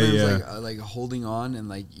 Yeah, like, yeah, sometimes, yeah. Like holding on, and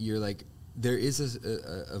like you're like, there is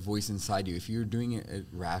a voice inside you. If you're doing it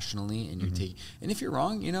rationally, and you take, and if you're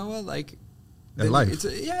wrong, you know what, like. That's life. It's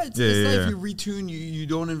life. Yeah. You retune. You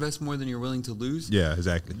don't invest more than you're willing to lose. Yeah,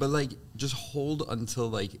 exactly. But like, just hold until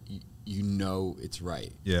like you know it's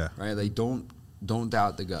right. Yeah. Right. Like don't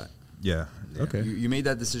doubt the gut. Yeah. Okay. You made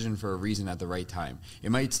that decision for a reason at the right time. It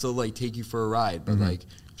might still like take you for a ride, but like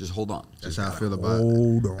just hold on. That's how I feel about.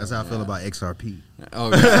 hold on. That's how I feel about XRP. Oh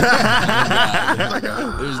God.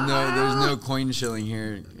 There's no coin shilling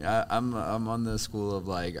here. I'm on the school of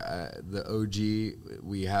like the OG.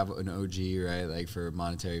 We have an OG, right? Like for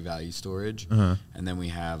monetary value storage, and then we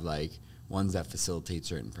have like ones that facilitate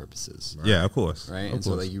certain purposes. Right? Yeah, of course. Right, of and course.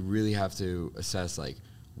 so like you really have to assess like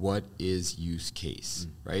what is use case,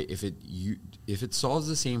 right? If it solves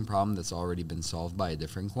the same problem that's already been solved by a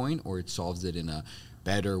different coin, or it solves it in a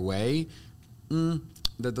better way,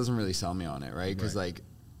 that doesn't really sell me on it, right? Because like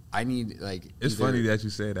I need like It's funny that you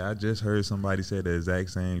said that. I just heard somebody say the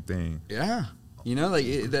exact same thing. Yeah. You know, like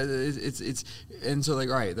it's and so like,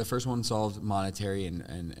 all right, the first one solved monetary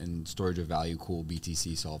and storage of value. Cool.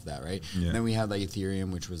 BTC solved that, right? Yeah. And then we had like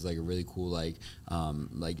Ethereum, which was like a really cool,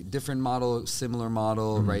 like different model, similar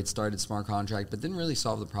model, right? Started smart contract, but didn't really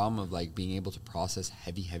solve the problem of like being able to process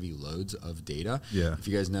heavy loads of data. Yeah. If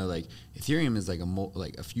you guys know, like Ethereum is like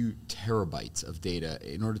a few terabytes of data.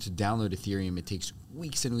 In order to download Ethereum, it takes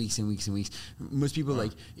weeks and weeks and weeks and weeks. Most people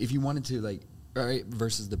like, if you wanted to like, all right,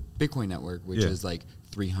 versus the Bitcoin network, which is like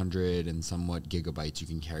 300 and somewhat gigabytes, you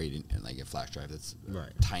can carry it in like a flash drive that's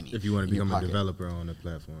tiny. If you want to in your become a pocket. developer on the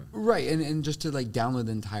platform. Right, and just to like download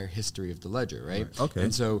the entire history of the ledger, right? Okay.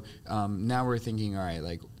 And so now we're thinking, all right,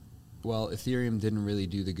 like, well, Ethereum didn't really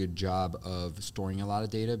do the good job of storing a lot of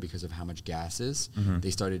data because of how much gas is.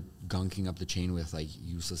 They started gunking up the chain with like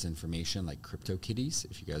useless information, like crypto kitties,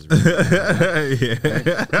 if you guys remember.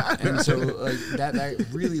 Right? And so like that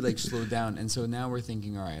really like slowed down. And so now we're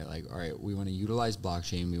thinking, all right, we want to utilize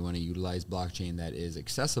blockchain. We want to utilize blockchain that is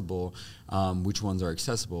accessible. Which ones are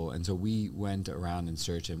accessible? And so we went around and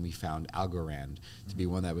searched, and we found Algorand to be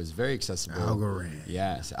one that was very accessible. Algorand.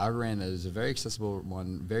 Yes, Algorand is a very accessible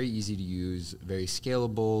one, very easy easy to use, very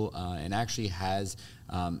scalable, and actually has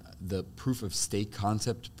the proof of stake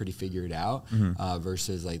concept pretty figured out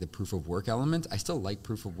versus like the proof of work element. I still like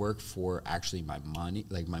proof of work for actually my money,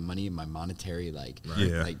 like my money and my monetary like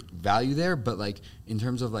value there. But like in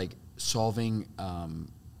terms of like solving,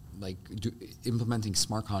 implementing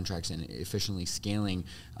smart contracts and efficiently scaling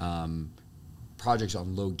projects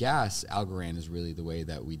on low gas, Algorand is really the way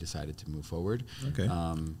that we decided to move forward. Okay.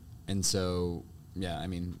 And so, yeah, I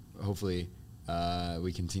mean, hopefully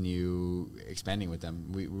we continue expanding with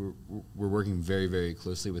them. We're working very, very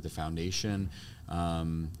closely with the foundation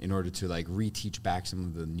in order to like reteach back some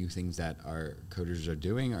of the new things that our coders are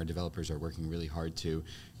doing. Our developers are working really hard to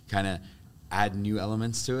kind of add new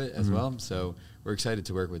elements to it as well. So we're excited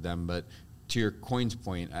to work with them. But to your coins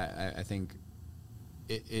point, I think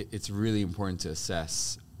it's really important to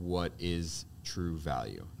assess what is true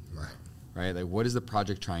value. Right? Like, what is the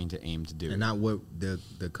project trying to aim to do? And not what the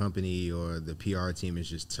company or the PR team is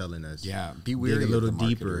just telling us. Yeah, be weary dig a little of the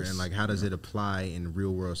deeper marketers. And like, how does it apply in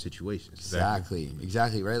real world situations?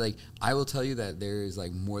 Exactly, right? Like, I will tell you that there's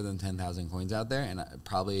like more than 10,000 coins out there, and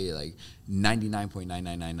probably like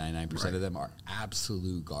 99.99999% of them are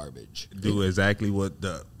absolute garbage. Do exactly what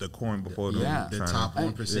the coin before them. Yeah. The top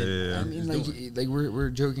 1%. I mean, like we're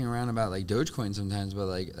joking around about like Dogecoin sometimes, but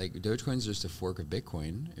like Dogecoin is just a fork of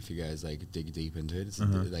Bitcoin. If you guys like dig deep into it, it's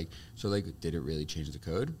like, so like, did it really change the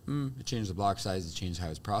code? It changed the block size, it changed how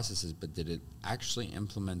it's processes, but did it actually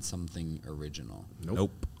implement something original?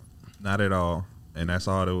 Nope, not at all. And that's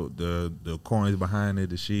all the coins behind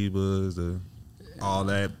it, the Shibas, all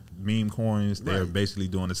that meme coins. They're basically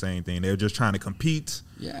doing the same thing. They're just trying to compete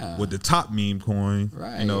with the top meme coin,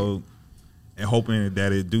 you know, and hoping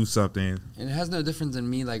that it do something. And it has no difference in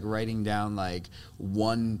me like writing down like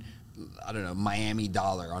one, I don't know, Miami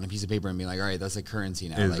dollar on a piece of paper and being like, all right, that's a currency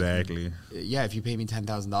now. Exactly. Like, yeah, if you pay me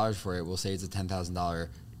 $10,000 for it, we'll say it's a $10,000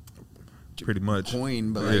 pretty much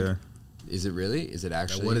coin, but like, is it really? Is it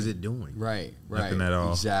actually? What is it doing? Right. Nothing at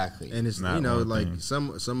all. Exactly. And it's, Not you know, one like thing.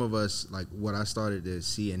 some of us, like what I started to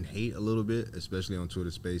see and hate a little bit, especially on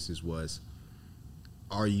Twitter Spaces, was,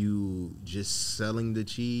 are you just selling the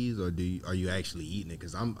cheese or are you actually eating it?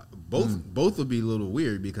 Because both would be a little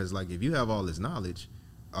weird, because like if you have all this knowledge,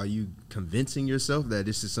 are you convincing yourself that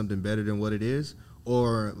this is something better than what it is?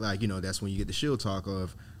 Or like, you know, that's when you get the shield talk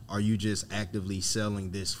of, are you just actively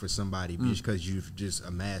selling this for somebody because you've just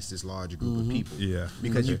amassed this large group of people? Yeah.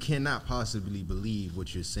 Because you cannot possibly believe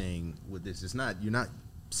what you're saying with this. You're not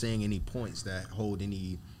saying any points that hold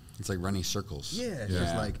any. It's like running circles. Yeah, it's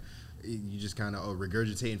just like you just kind of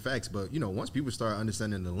regurgitating facts. But, you know, once people start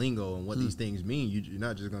understanding the lingo and what these things mean, you're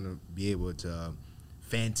not just going to be able to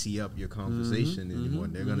fancy up your conversation anymore.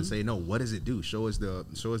 They're going to say, no, what does it do? Show us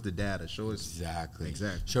the data. Show us. Exactly.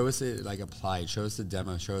 Show us it like applied. Show us the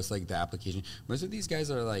demo. Show us like the application. Most of these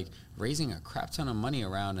guys are like raising a crap ton of money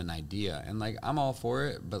around an idea. And like, I'm all for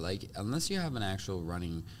it. But like, unless you have an actual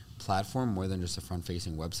running platform more than just a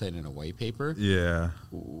front-facing website and a white paper,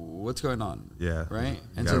 what's going on? Yeah. Right?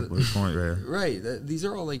 And so point right. These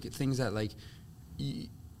are all like things that like,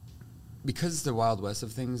 because it's the Wild West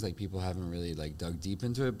of things, like people haven't really like dug deep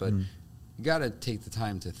into it, but you got to take the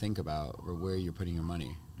time to think about where you're putting your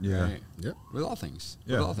money. Right? Yep. With all things.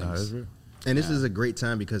 Yeah. With all things. That's real. And this is a great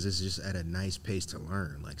time because it's just at a nice pace to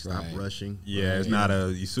learn. Like, stop rushing. Yeah, it's not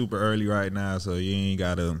you super early right now, so you ain't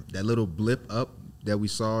got to. That little blip up that we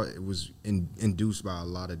saw, it was induced by a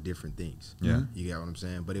lot of different things. Yeah. You get what I'm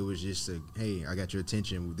saying? But it was just hey, I got your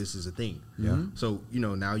attention. This is a thing. Yeah. So, you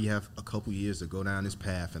know, now you have a couple years to go down this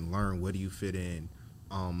path and learn where do you fit in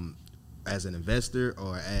as an investor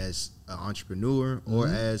or as an entrepreneur or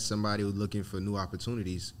as somebody who's looking for new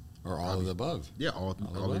opportunities. Or all of the above. Yeah, all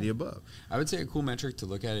of the above. I would say a cool metric to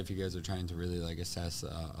look at if you guys are trying to really like assess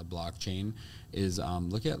a blockchain is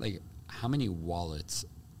look at like how many wallets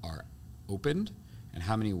are opened and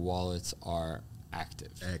how many wallets are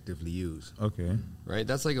actively used. Okay. Right?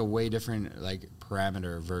 That's like a way different like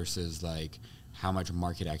parameter versus like how much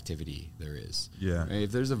market activity there is. Yeah. Right?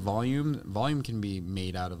 If there's a volume can be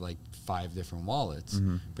made out of like 5 different wallets.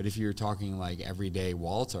 But if you're talking like every day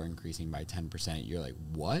wallets are increasing by 10%, you're like,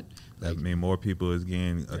 what? That Like, mean more people is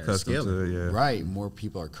getting accustomed to it. right. More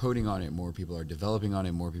people are coding on it. More people are developing on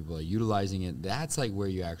it. More people are utilizing it. That's like where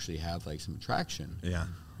you actually have like some traction. Yeah.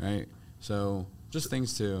 Right. So just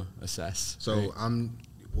things to assess. So right? I'm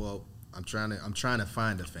trying to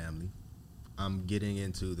find a family. I'm getting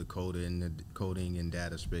into the coding and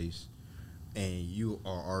data space, and you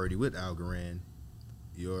are already with Algorand.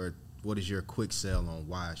 Your what is your quick sell on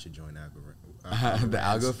why I should join The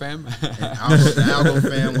Algo Fam? The Algo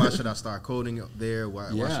Fam, why should I start coding there? Why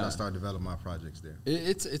should I start developing my projects there?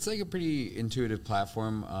 It's like a pretty intuitive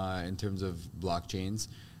platform in terms of blockchains.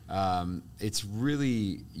 It's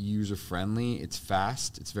really user-friendly. It's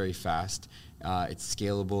fast. It's very fast. It's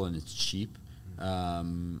scalable and it's cheap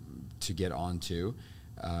to get onto.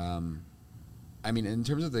 I mean, in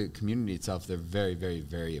terms of the community itself, they're very, very,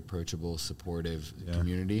 very approachable, supportive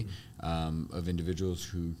community of individuals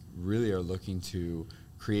who really are looking to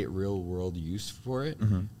create real-world use for it.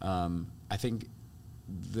 I think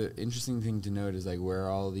the interesting thing to note is like where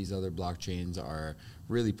all these other blockchains are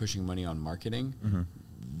really pushing money on marketing.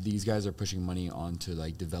 These guys are pushing money onto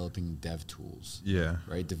like developing dev tools.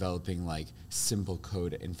 Right? Developing like simple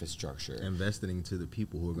code infrastructure. Investing into the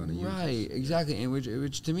people who are going to use it. Right, exactly. And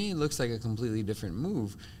which to me looks like a completely different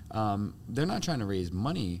move. They're not trying to raise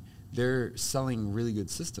money. They're selling really good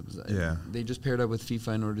systems. They just paired up with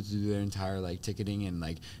FIFA in order to do their entire like ticketing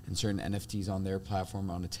and certain NFTs on their platform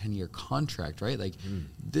on a 10-year contract, right? Like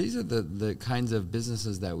these are the kinds of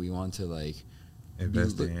businesses that we want to like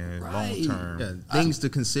invest in long term. Yeah, things to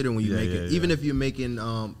consider when you make it. Even if you're making,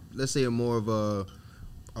 let's say, more of a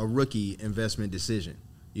rookie investment decision.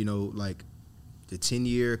 You know, like the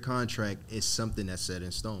 10-year contract is something that's set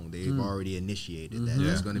in stone. They've already initiated that.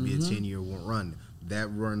 That's going to be a 10-year run. That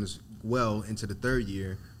runs well into the third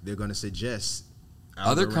year. They're going to suggest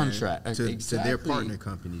other contract to their partner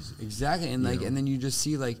companies. Exactly, and and then you just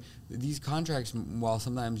see like these contracts. While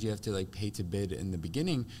sometimes you have to like pay to bid in the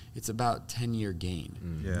beginning, it's about 10-year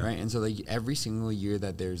gain, right? And so like every single year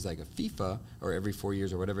that there's like a FIFA, or every 4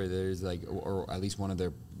 years or whatever, there's like or at least one of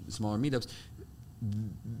their smaller meetups,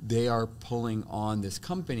 they are pulling on this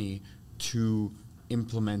company to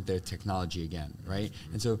implement their technology again, right?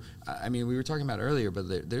 And so, I mean, we were talking about earlier, but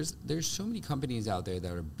there's so many companies out there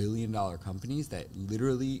that are billion-dollar companies that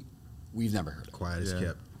literally we've never heard of. Quiet as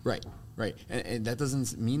kept. Right. And that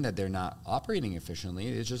doesn't mean that they're not operating efficiently.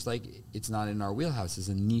 It's just like it's not in our wheelhouse. It's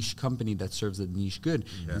a niche company that serves a niche good.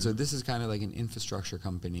 And so this is kind of like an infrastructure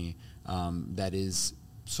company that is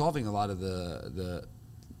solving a lot of the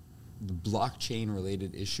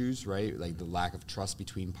blockchain-related issues, right? Like the lack of trust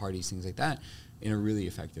between parties, things like that, in a really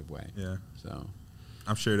effective way. So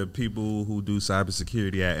I'm sure the people who do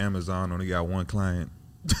cybersecurity at Amazon only got one client.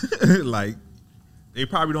 Like, they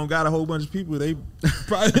probably don't got a whole bunch of people. They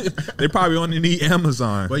probably only need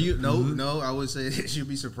Amazon. But no, I would say they should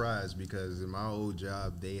be surprised, because in my old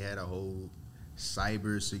job, they had a whole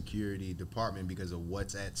cybersecurity department because of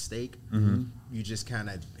what's at stake. You just kind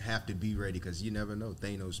of have to be ready, because you never know.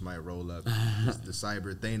 Thanos might roll up, the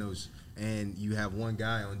cyber Thanos, and you have one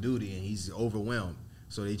guy on duty and he's overwhelmed.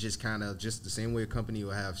 So they just kind of, just the same way a company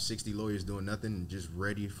will have 60 lawyers doing nothing and just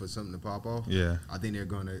ready for something to pop off. I think they're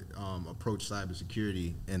going to approach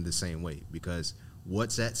cybersecurity in the same way, because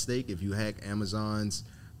what's at stake if you hack Amazon's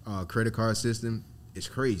credit card system, it's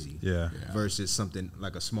crazy. Versus something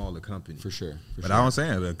like a smaller company. For sure. But I was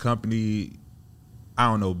saying, the company, I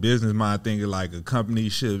don't know, business mind thinking like a company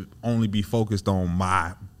should only be focused on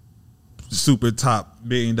my super top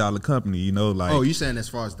billion-dollar company, you know, like. Oh, you saying as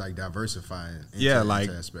far as like diversifying? Like,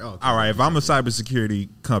 all right, if I'm a cybersecurity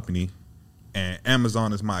company and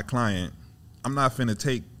Amazon is my client, I'm not finna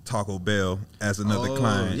take Taco Bell as another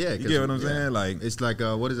client. You get what I'm saying? Like, it's like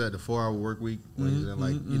what is that? The 4-hour work week? When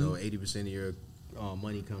like 80% of your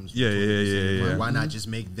money comes. Why not just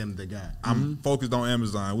make them the guy? I'm focused on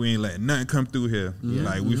Amazon. We ain't letting nothing come through here.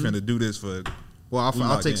 Like, we finna do this for. Well,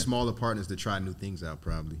 I'll take smaller partners to try new things out,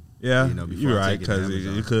 probably. You know, you're right, because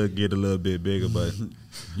it could get a little bit bigger, but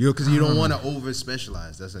because you don't want to over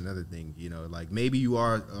specialize. That's another thing. You know, like maybe you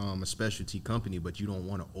are a specialty company, but you don't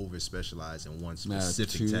want to over specialize in one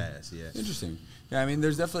specific task. Interesting. Yeah, I mean,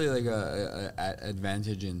 there's definitely like a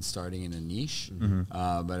advantage in starting in a niche,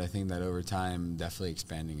 but I think that over time, definitely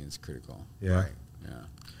expanding is critical.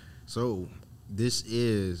 So I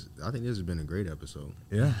think this has been a great episode.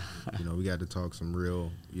 You know, we got to talk some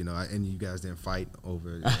real, you know, and you guys didn't fight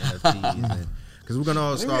over NFTs, because we're going to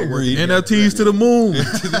all start working NFTs to the moon.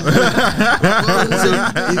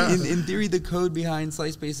 So in theory, the code behind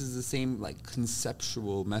Slicebase is the same, like,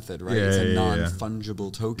 conceptual method, right? It's a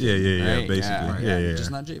non-fungible token. Right? Basically.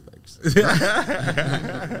 Just not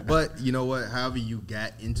JPEGs. But you know what? However you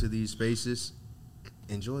got into these spaces,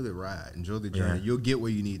 enjoy the ride. Enjoy the journey. You'll get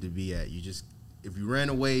where you need to be at. If you ran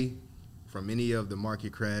away from any of the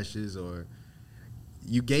market crashes or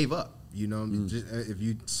you gave up, you know, if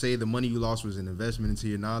you say the money you lost was an investment into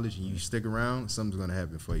your knowledge and you stick around, something's going to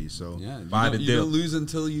happen for you. So you don't lose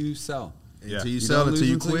until you sell. Until you sell, until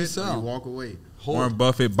you quit, you walk away. Warren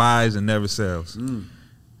Buffett buys and never sells.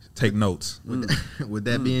 Take notes. With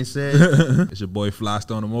that being said, It's your boy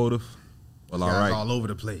Flystone Automotive. Well, all right. all over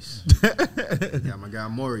the place. Got my guy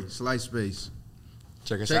Maury, Slice Space.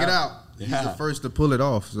 Check it out. Yeah. He's the first to pull it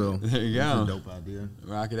off. So There you that's go. a dope idea.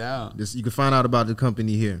 Rock it out. You can find out about the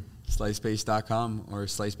company here. Slicespace.com or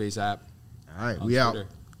Slicespace app. All right, on we out. Twitter.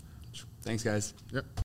 Thanks, guys. Yep.